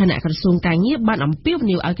ខណៈក្រសួងកាងារបានអំពាវ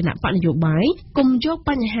នាវឲ្យគណៈបកនយោបាយកុំយក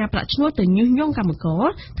បញ្ហាប្រាក់ឈ្នួលទៅញុះញង់កម្មករ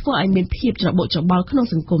ធ្វើឲ្យមានភាពច្របូកច្របល់ក្នុង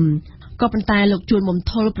សង្គមក៏ប៉ុន្តែលោកជួនមុំ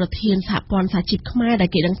ថុលប្រធានសហព័ន្ធសហជីពខ្មែរដែល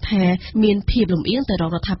គេដឹងថាមានភាពលំអៀងទៅរក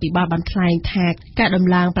រដ្ឋាភិបាលបានថ្លែងថាការដំ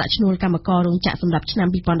ឡើងប្រាក់ឈ្នួលកម្មកររោងចក្រសម្រាប់ឆ្នាំ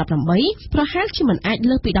2018ប្រហែលជាមិនអាច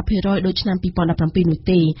លើសពី 10% ដូចឆ្នាំ2017នោះ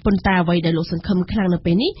ទេប៉ុន្តែអ្វីដែលលោកសង្ឃឹមខ្លាំងនៅ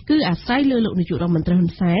ពេលនេះគឺអាស្រ័យលើលោកនាយករដ្ឋមន្ត្រីហ៊ុ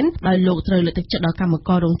នសែនដោយលោកត្រូវលើកទឹកចិត្តដល់កម្មក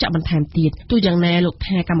ររោងចក្របន្ថែមទៀតទោះយ៉ាងណាលោក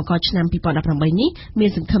ថាកម្មករឆ្នាំ2018នេះមាន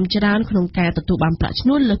សង្ឃឹមច្រើនក្នុងការទទួលបានប្រាក់ឈ្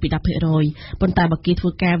នួលលើសពី 10% ប៉ុន្តែបើគេធ្វើ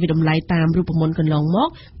ការវិតម្លៃតាមរូបមន្តកន្លងមក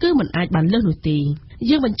គឺមិនអាចបានលើសនោះទេ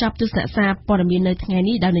យើងបញ្ចប់ទស្សនៈសារព័ត៌មាននៅថ្ងៃ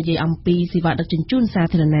នេះដែលនិយាយអំពីសេវាដឹកជញ្ជូនសា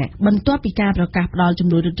ធារណៈបន្ទាប់ពីការប្រកាសផ្តល់ចំ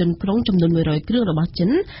នួនរថយន្តក្រុងចំនួន100គ្រឿងរបស់ចិន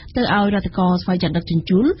ទៅឲ្យរដ្ឋករស្វ័យចាត់ដឹកជញ្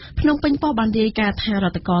ជូនភ្នំពេញប៉ុស្តិ៍បានរាយការណ៍ថារ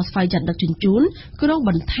ដ្ឋករស្វ័យចាត់ដឹកជញ្ជូនក្រុងប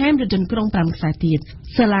ន្ថែមរថយន្តក្រុង5ខ្សែទៀត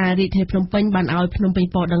សាលារាជធានីភ្នំពេញបានឲ្យភ្នំពេញ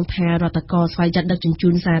ប៉ុស្តិ៍ដឹងថារដ្ឋករស្វ័យចាត់ដឹកជញ្ជូ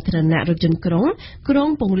នសាធារណៈរថយន្តក្រុង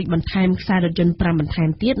ពង្រីកបន្ថែមខ្សែរថយន្ត5បន្ថែម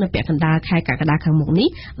ទៀតនៅពាក់កណ្ដាលខែកក្កដាខាងមុខនេះ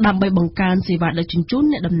ដើម្បីបង្កើនសេវាដឹកជញ្ជូន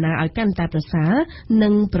អ្នកដំណើរឲ្យកាន់តែប្រសើរនិ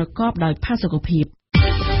ងប្រកបដោយផាសុកភាព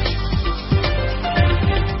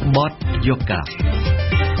បទយូហ្គា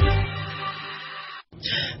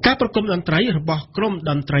ការប្រគំតន្ត្រីរបស់ក្រុម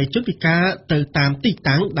តន្ត្រីជនពិការទៅតាមទី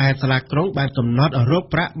តាំងដែលសាលាក្រុងបានកំណត់រក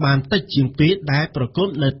ប្រាក់បានតិចជាងពេលដែលប្រគំ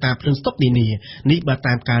នៅតាមភ្លើងស្តុបនានានេះបើ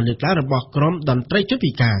តាមការលើកឡើងរបស់ក្រុមតន្ត្រីជន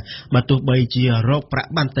ពិការបើទោះបីជារកប្រាក់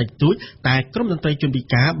បានតិចតួចតែក្រុមតន្ត្រីជនពិ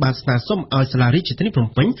ការបានស្នើសុំឲ្យសាលារាជធានីភ្នំ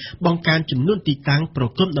ពេញបង្កើនចំនួនទីតាំងប្រ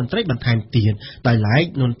គំតន្ត្រីបន្ថែមទៀតដោយឡែក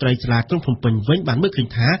មន្ត្រីសាលាក្រុងភ្នំពេញវិញបានមើលឃើញ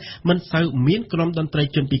ថាមិនសូវមានក្រុមតន្ត្រី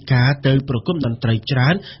ជនពិការទៅប្រគំតន្ត្រីច្រើ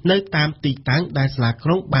ននៅតាមទីតាំងដែលសាលាក្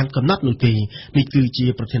រុងបានកំណត់នោះទេនេះគឺជា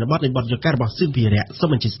ប្រធានបទនៃបទយការបស់សឹងវីរៈសូម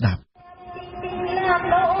អញ្ជើញស្ដាប់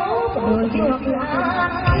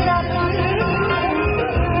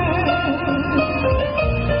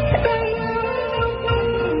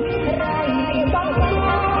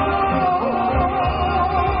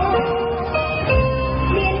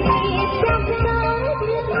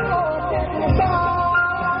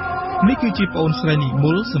នេះគឺជាប្អូនស្រីនិម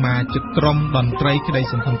លសមាជិកក្រុមតន្ត្រីក្តី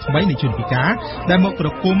សង្ឃឹមថ្មីនៃជនពិការដែលមកប្រ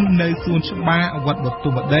គំនៅសួនច្បារវត្តបទុ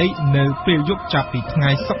មវតីនៅពេលយប់ចាប់ពីថ្ងៃ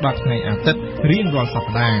សុក្រដល់ថ្ងៃអាទិត្យរៀងរាល់ស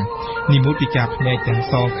ប្តាហ៍និមលពិការភ្នែកទាំង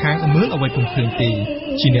សងខាងមើលអ្វីពុំឃើញទេ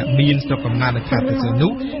ជាអ្នកមានស្រុកកំណើតនៅខេត្តព្រះសីហនុ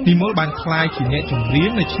និមលបានក្លាយជាអ្នកចម្រៀង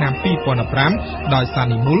នៅឆ្នាំ2015ដោយសារ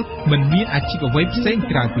និមលមិនមានអាជីពអ្វីផ្សេង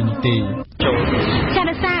ក្រៅពីនេះទេ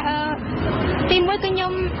ចា៎សារទីមួយគឺខ្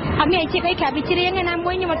ញុំអត់មានអាជីពអីក្រៅពីច្រៀងឯណា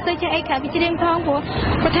មួយខ្ញុំអត់ទៅចេះអីក្រៅពីច្រៀងផងព្រោះ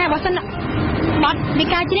គាត់ថាបើសិនបាត់ពី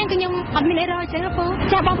ការច្រៀងគឺខ្ញុំអត់មានអីរកអញ្ចឹងពូ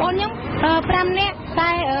ចាស់បងប្អូនខ្ញុំ5នាក់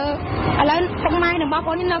តែឥឡូវពុកម៉ែនិងបងប្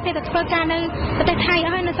អូនខ្ញុំនៅតែធ្វើការនៅប្រទេសថៃអ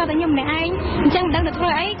ស់ហើយនៅសល់តែខ្ញុំម្នាក់ឯងអញ្ចឹងមិនដឹងទៅធ្វើ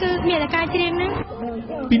អីគឺមានតែការច្រៀងហ្នឹង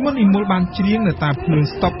ពីមុននិមលបានច្រៀងនៅតាមភ្លើង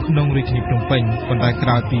ស្តុបក្នុងរាជធានីភ្នំពេញប៉ុន្តែក្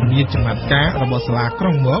រោយពីមានចំណាត់ការរបស់សាលាក្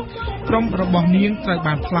រុងមកក្រុមរបស់នាងត្រូវ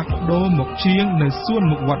បានផ្លាស់ប្ដូរមកច្រៀងនៅសួន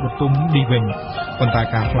មុខវត្តបទុមនេះវិញប៉ុន្តែ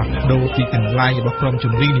ការផ្លាស់ប្ដូរទីកន្លែងរបស់ក្រុមច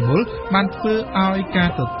ម្រៀងនិមលបានធ្វើឲ្យការ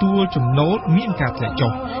ទទួលចំណូលមានការធ្លាក់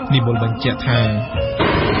ចុះនិមលបញ្ជាក់ថា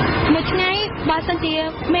មួយថ្ងៃបើសិនជា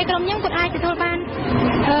មេក្រុមខ្ញុំគាត់អាចទទួលបាន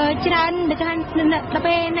ច្រើនដល់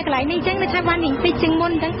ពេលនៅកន្លែងនេះអញ្ចឹងថាបានតិចជាងមុ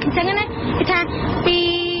នអញ្ចឹងណាគេថាពី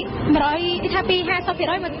100គេថាពី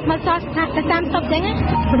 50% មកសល់តែ30អញ្ចឹងណា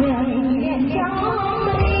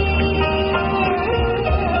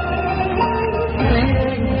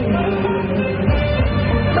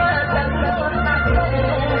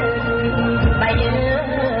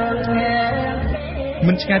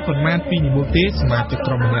មិនឆ្ងាយប៉ុន្មានពីនិមលទេសមាជិក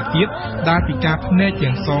ក្រុមម្នាក់ទៀតដែលពិការភ្នែក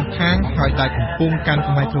ទាំងសងខាងហើយដែលកំពុងកាន់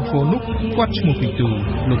មីក្រូហ្វូននោះគាត់ឈ្មោះពីទូ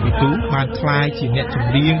លោកពីទូបានក្លាយជាអ្នកច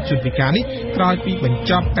ម្រៀងជនពិការនេះក្រោយពីបញ្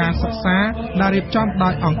ចប់ការសិក្សាដែលរៀបចំដោ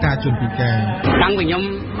យអង្គការជនពិការតាំងពីខ្ញុំ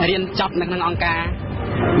រៀនចប់នៅក្នុងអង្គការ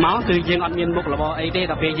មកគឺយើងអត់មានមុខរបរអីទេ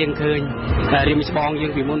តែពេលយើងឃើញរៀមច្បងយើ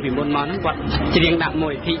ងពីមុនមកហ្នឹងគាត់ច្រៀងដាក់មួ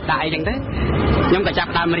យធីដាក់អីចឹងទៅខ្ញុំក៏ចាប់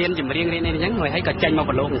ដើមរៀនចម្រៀងរៀនអីចឹងហើយក៏ចេញមក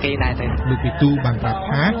ប្រឡូកគេដែរទៅលោកពីទូបានប្រាប់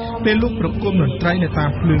ថាពេលលោកប្រគំតន្ត្រីនៅតាម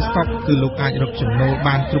ភ្លើងស្តុបគឺលោកអាចរកចំណូល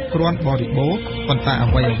បានគ្រប់គ្រាន់បរិបូរណ៍ប៉ុន្តែ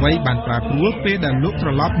អ្វីបានប្រែប្រួលពេលដែលលោកត្រ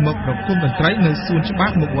ឡប់មកប្រគំតន្ត្រីនៅសួនច្បា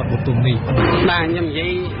រមុខវត្តបទុមនេះបាទខ្ញុំនិយា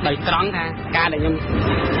យដោយត្រង់ថាការដែលខ្ញុំ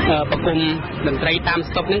ប្រគំតន្ត្រីតាម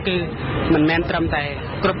ស្តុបហ្នឹងគឺមិនមែនត្រឹមតែ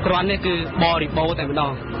គ្រប់គ្រាន់ទេគឺបរិបូរណ៍តែម្ដ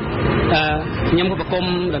ងខ្ញុំក៏ប្រគំ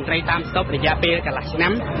តន្ត្រីតាមស្តុបរយៈពេលកន្លះឆ្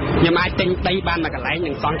នាំខ្ញុំអាចទិញដីបានមួយកន្លែង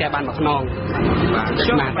និងសង់ផ្ទះបានមួយខ្នង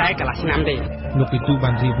បាទតែកន្លះឆ្នាំទេលោកពីទូបា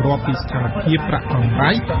នរៀបរាប់ពីស្ថានភាពប្រាក់កម្រៃ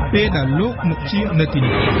ពេលដែលលោកមកជានៅទី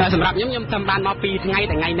នេះតែសម្រាប់ខ្ញុំតាមបានមក2ថ្ងៃ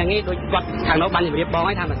តែថ្ងៃហ្នឹងឯងដូចគាត់ខាងនោះបានជម្រាបបង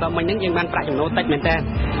ឲ្យថាម្សិលមិញហ្នឹងយើងបានប្រាក់ចំណូលតិចមែនតើ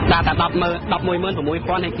ដល់តែ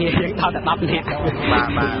116,000ហើយគ្នាយើងដល់តែ10នាក់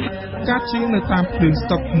បាទការច្រៀងនៅតាមភ្លើងស្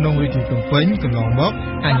តុបក្នុងរាជធានីភ្នំពេញកន្លងមក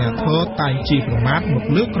អាជ្ញាធរតែងជាប្រមាថមក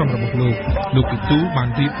លើក្រុមរបស់លោកពីទូបាន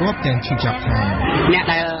រៀបរាប់ទាំងឈឺចាប់ថាអ្នក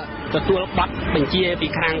ដែល ទទួលបတ်បញ្ជាពី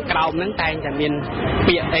ខាងក្រោមហ្នឹងតែងតែមាន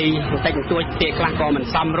ពាក្យអីបន្តិចបន្តួចពាក្យខ្លះក៏មិន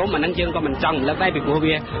សមរម្យអាហ្នឹងយើងក៏មិនចង់រំលឹកដែរពីព្រោះ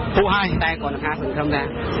វាពុះហើយតែគាត់ថាសង្ឃឹមថា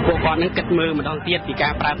ពួកគាត់ហ្នឹងគិតមើលម្ដងទៀតពីកា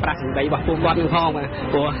រប្រើប្រាស់សម្ដីរបស់ពួកគាត់ហ្នឹងផងបាទ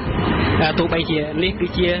ព្រោះទោះបីជានេះគឺ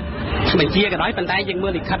ជាបញ្ជាក៏ដោយប៉ុន្តែយើងមើ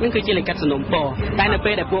លលិខិតហ្នឹងគឺជាលិខិតសំណុំពរតែនៅ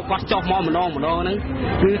ពេលដែលពួកគាត់ចុះមកម្ដងហ្នឹង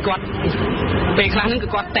គឺគាត់ពេលខ្លះហ្នឹងគឺ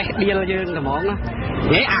គាត់តេស្តដៀលយើងតែហ្មងណា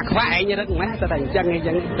ហេអាខ្វះឯងរឹកម៉េះតែអញ្ចឹង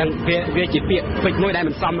វាជាពាក្យពេចមួយដែល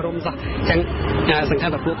មិនសមរម្យសោះអញ្ចឹងសង្ឃឹ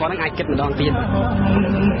មថាពួកគាត់នឹងអាចគិតម្ដងទៀត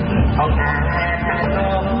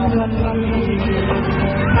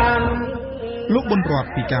លោកប៊ុនរត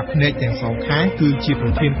ពីការភ្នែកទាំងសងខាងគឺជាប្រ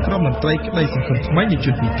ធានក្រុមតន្ត្រីក្តីសង្ឃឹមថ្មីនៃជ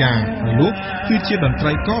នពិការហើយលោកគឺជាតន្ត្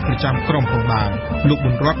រីករប្រចាំក្រុមផងដែរលោក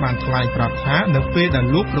ប៊ុនរតបានថ្លែងប្រាប់ថានៅពេលដែល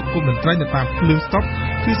លោកប្រគំតន្ត្រីនៅតាមភ្លើងស្តុប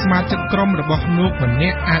គឺសមាជិកក្រុមរបស់លោកម្នា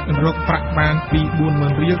ក់អាចរកប្រាក់បានពី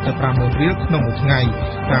 40,000 រៀលទៅ 50,000 រៀលក្នុងមួយថ្ងៃ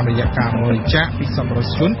តាមរយៈការបរិច្ចាគពីសប្បុរ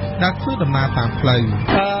សជនដែលធ្វើដំណើរតាមផ្លូវ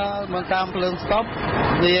មកតាមភ្លើងស្តុប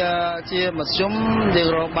វាជាមធ្យមយើង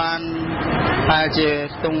រកបានតែជា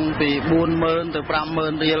ស្ទង់ពី 40,000 ទៅ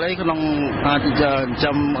 50,000 រៀលអីក្នុង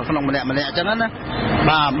ចំក្នុងម្នាក់អញ្ចឹងណា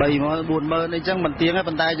បាទ 40,000 អីចឹងមិនទៀងទេ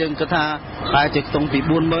ប៉ុន្តែយើងគិតថាតែជាស្ទង់ពី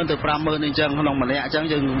 40,000 ទៅ 50,000 អីចឹងក្នុងម្នាក់អញ្ចឹង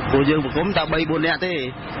យើងព្រោះយើងប្រគំតែ 3-4 នាក់ទេ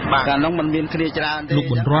បាទកាលនោះมันមានគ្នាច្រើនទេលោក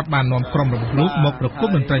ប៊ុនរតបាននាំក្រុមរបស់លោកមកប្រគំ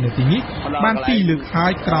តន្ត្រីនៅទីនេះបាន2លើកហើ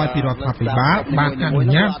យក្រោយពីរដ្ឋាភិបាលបានអនុ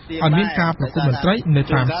ញ្ញាតឲ្យមានការប្រគំតន្ត្រីនៅ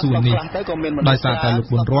តាមសួននេះដោយសារតែលោក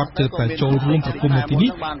ប៊ុនរតទើបតែចូលរួមប្រគំនៅទី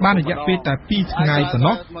នេះបានរយៈពេលតែ2ថ្ងៃប៉ុណ្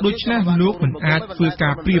ណោះដូច្នេះលោកមិនអាចធ្វើកា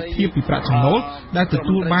រប្រៀបធៀបពីប្រាក់ចំណូលដែលទ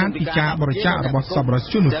ទួលបានពីការបរិច្ចាគរបស់សប្បុរស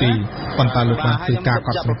ជននោះទេប៉ុន្តែលោកបានធ្វើការក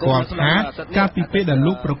ត់សម្គាល់ថាកាលពីពេលដែល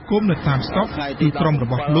លោកប្រគំនៅតាមស្តុបគឺក្រុមរ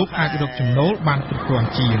បស់លោកអាចរកចំណូលបានគ្រប់គ្រាន់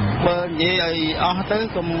ជាងបើនិយាយឲ្យអស់ទៅ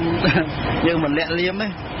កុំយើងមិនលាក់លៀមទេ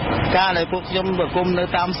ការដែលពួកខ្ញុំប្រគំនៅ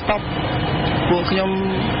តាមស្តុបពួកខ្ញុំ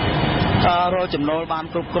រកចំណូលបាន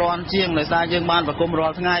គ្រប់គ្រាន់ជាងដោយសារយើងបានប្រគំរា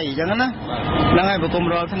ល់ថ្ងៃអញ្ចឹងណាហ្នឹងហើយប្រគំ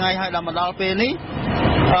រាល់ថ្ងៃហើយដល់មកដល់ពេលនេះ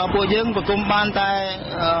ពួកយើងប្រគំបានតែ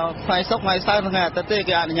ថ្ងៃសុក្រថ្ងៃសៅរ៍ថ្ងៃអាទិត្យទេ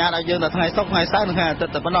គេអនុញ្ញាតឲ្យយើងតែថ្ងៃសុក្រថ្ងៃសៅរ៍ថ្ងៃអាទិ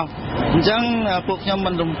ត្យតែប៉ុណ្ណោះអញ្ចឹងពួកខ្ញុំ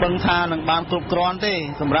មិនរំពឹងថានឹងបានគ្រប់គ្រាន់ទេ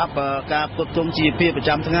សម្រាប់ការផ្គត់ផ្គង់ជីវភាពប្រ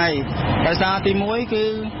ចាំថ្ងៃដោយសារទី1គឺ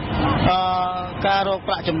ការរក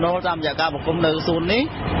ប្រាក់ចំណូលតាមរយៈការប្រគំនៅសួននេះ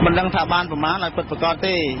មិនដឹងថាបានប្រមាណឲ្យពិតប្រាកដ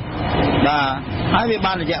ទេបាទហើយវា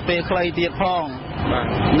បានរយៈពេលខ្លីទៀតផង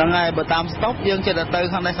ហ្នឹងហើយបើតាមស្តុបយើងចិត្តទៅ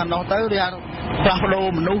ខាងនេះខាងនោះទៅវាផ្លាស់ប្ដូរ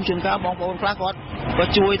មនុស្សជួនកាលបងប្អូនខ្លះគាត់ក៏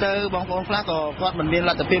ជួយទៅបងប្អូនខ្លះក៏គាត់មិនមានល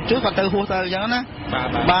ទ្ធភាពជួយគាត់ទៅហួសទៅអញ្ចឹងណា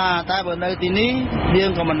បាទតែបើនៅទីនេះយើ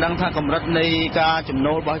ងក៏មិនដឹងថាកម្រិតនៃការចំ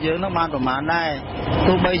ណូលរបស់យើងនោះបានប្រមាណដែរ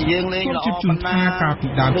ទោះបីជាយើងលេងល្អប៉ុណ្ណាកាលពី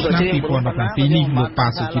ដើមឆ្នាំ2017នេះលោកប៉ា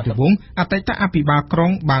សុជីតវង្សអតីតអភិបាលក្រុ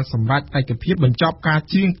ងបានសម្រេចឯកភាពបញ្ចប់ការ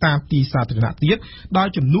ច្រៀងតាមទីសាធារណៈទៀតដោយ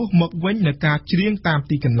ជំនួសមកវិញនៅការច្រៀងតាម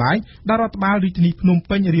ទីកន្លែងដែលរដ្ឋបាលរាជធានីភ្នំ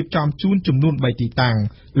ពេញរៀបចំជូនចំនួន3ទីតាំង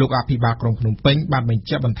លោកអភិបាលក្រុងភ្នំពេញបានបញ្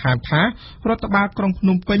ជាក់បន្ថែមថារដ្ឋបាលក្រុងភ្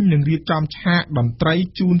នំពេញនឹងរៀបចំឆាកតន្ត្រី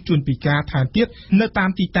ជូនជនពិការថែមទៀតនៅតាម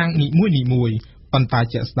ទីតាំងនីមួយៗប៉ុន្តែ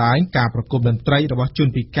ជាក់ស្ដែងការប្រគំតន្ត្រីរបស់ជន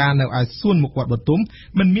ពិការនៅឯសួនមុខវត្តបទុម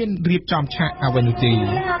មិនមានរៀបចំឆាកអ្វីនោះទេ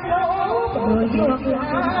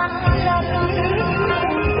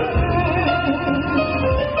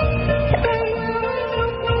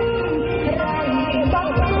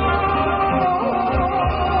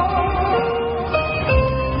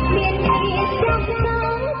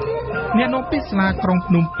អ្នកនាំពាក្យសាលាក្រុង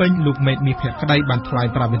ភ្នំពេញលោកមេតមាសភក្តីបានថ្លែង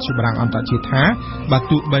ប្រាប់វិទ្យុបារាំងអន្តរជាតិថាបើ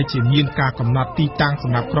ទោះបីជាមានការកំណត់ទីតាំងស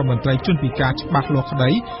ម្រាប់ក្រុមតន្ត្រីជនពិការច្បាស់លាស់ក្តី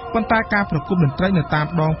ប៉ុន្តែការប្រគំតន្ត្រីនៅតាម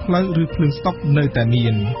ដងផ្លូវឬភ្លើងស្តុបនៅតែមា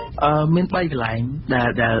ន3កន្លែងដែ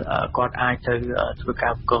លគាត់អាចទៅធ្វើកា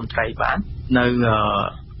រប្រគំតន្ត្រីបាននៅ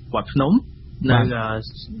វត្តភ្នំនៅ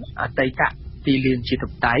អតីតទីលានជាតិ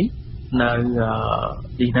បតៃនៅ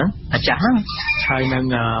ទីហ្នឹងអាចារ្យហ្នឹងហើយនឹង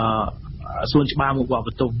សួនច្បារមុខវត្ត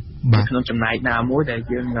បទុមក្នុងចំណែកណាមួយដែល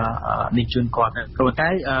យើងនិជូនគាត់ព្រោះតែ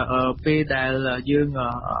ពេលដែលយើង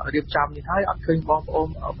រៀបចំនេះហើយអត់ឃើញបងប្អូន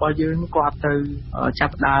របស់យើងគាត់ទៅចា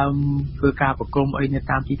ប់ដើមធ្វើការប្រគំអីនៅ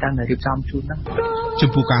តាមទីតាំងដែលរៀបចំជូនហ្នឹងចំ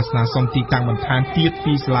ពោះការស្នើសុំទីតាំងបន្ថែមទៀត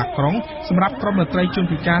ពីសាលាក្រុងសម្រាប់ក្រុមតន្ត្រីជន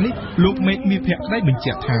ពិការនេះលោកមេតមាសភក្តីបញ្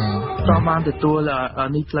ជាក់ថាក៏បានទទួល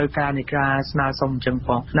នេះផ្លូវការនៃការស្នើសុំអញ្ចឹងផ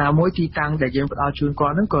ងណាមួយទីតាំងដែលយើងផ្ដល់ជូនគា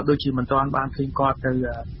ត់ហ្នឹងក៏ដូចជាមិនទាន់បានឃើញគាត់ទៅ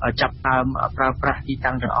ចាប់ដើមប្រើប្រាស់ទី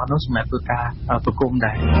តាំងទាំងអស់នោះសម្រាប់ធ្វើការប្រគំ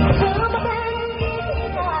ដែរ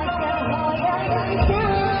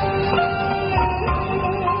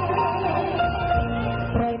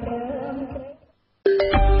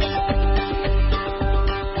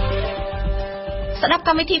ស្ដាប់ក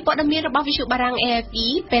ម្មវិធីព័ត៌មានរបស់វិទ្យុបារាំង RFI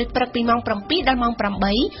ពេលព្រឹកពីម៉ោង 7 ដល់ម៉ោង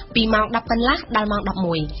 8 ពីម៉ោង 10 កន្លះដល់ម៉ោង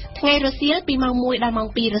 11 ថ្ងៃរសៀលពីម៉ោង 1 ដល់ម៉ោង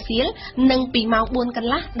 2 រសៀលនិងពីម៉ោង 4 កន្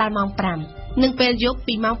លះដល់ម៉ោង 5 និងពេលយប់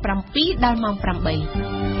ពីម៉ោង 7 ដល់ម៉ោង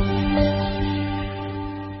 8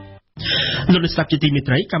 លោកស្ដាប់ជាទីមេ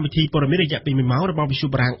ត្រីកម្មវិធីព័ត៌មានរយៈពេល1ម៉ោងរបស់វិទ្យុ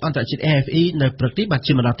បារាំងអន្តរជាតិ RFI នៅព្រឹកនេះបាន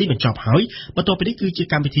ជាមកដល់ទីបញ្ចប់ហើយបន្ទាប់ពីនេះគឺជា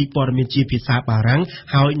កម្មវិធីព័ត៌មានជាភាសាបារាំង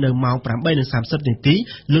ហើយនៅម៉ោង 8:30 នាទី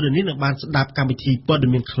លោកនាងនឹងបានស្ដាប់កម្មវិធីព័ត៌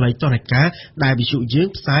មានខ្លីតរការដែលវិទ្យុយើង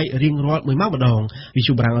ផ្សាយរៀងរាល់1ម៉ោងម្ដងវិទ្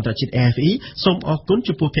យុបារាំងអន្តរជាតិ RFI សូមអរគុណ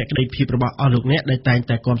ចំពោះភក្ដីភាពរបស់អស់លោកអ្នកដែលតែង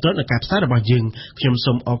តែគាំទ្រដល់ការផ្សាយរបស់យើងខ្ញុំ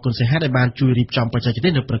សូមអរគុណសិហាដែលបានជួយរៀបចំបច្ចេកទេ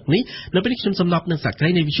សនៅព្រឹកនេះនៅពេលនេះខ្ញុំសំណប់នឹងសក្តិ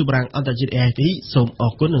នៃវិទ្យុបារាំងអន្តរជាតិ RFI សូមអ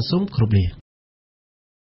រគុណនិងសូមគោរពលា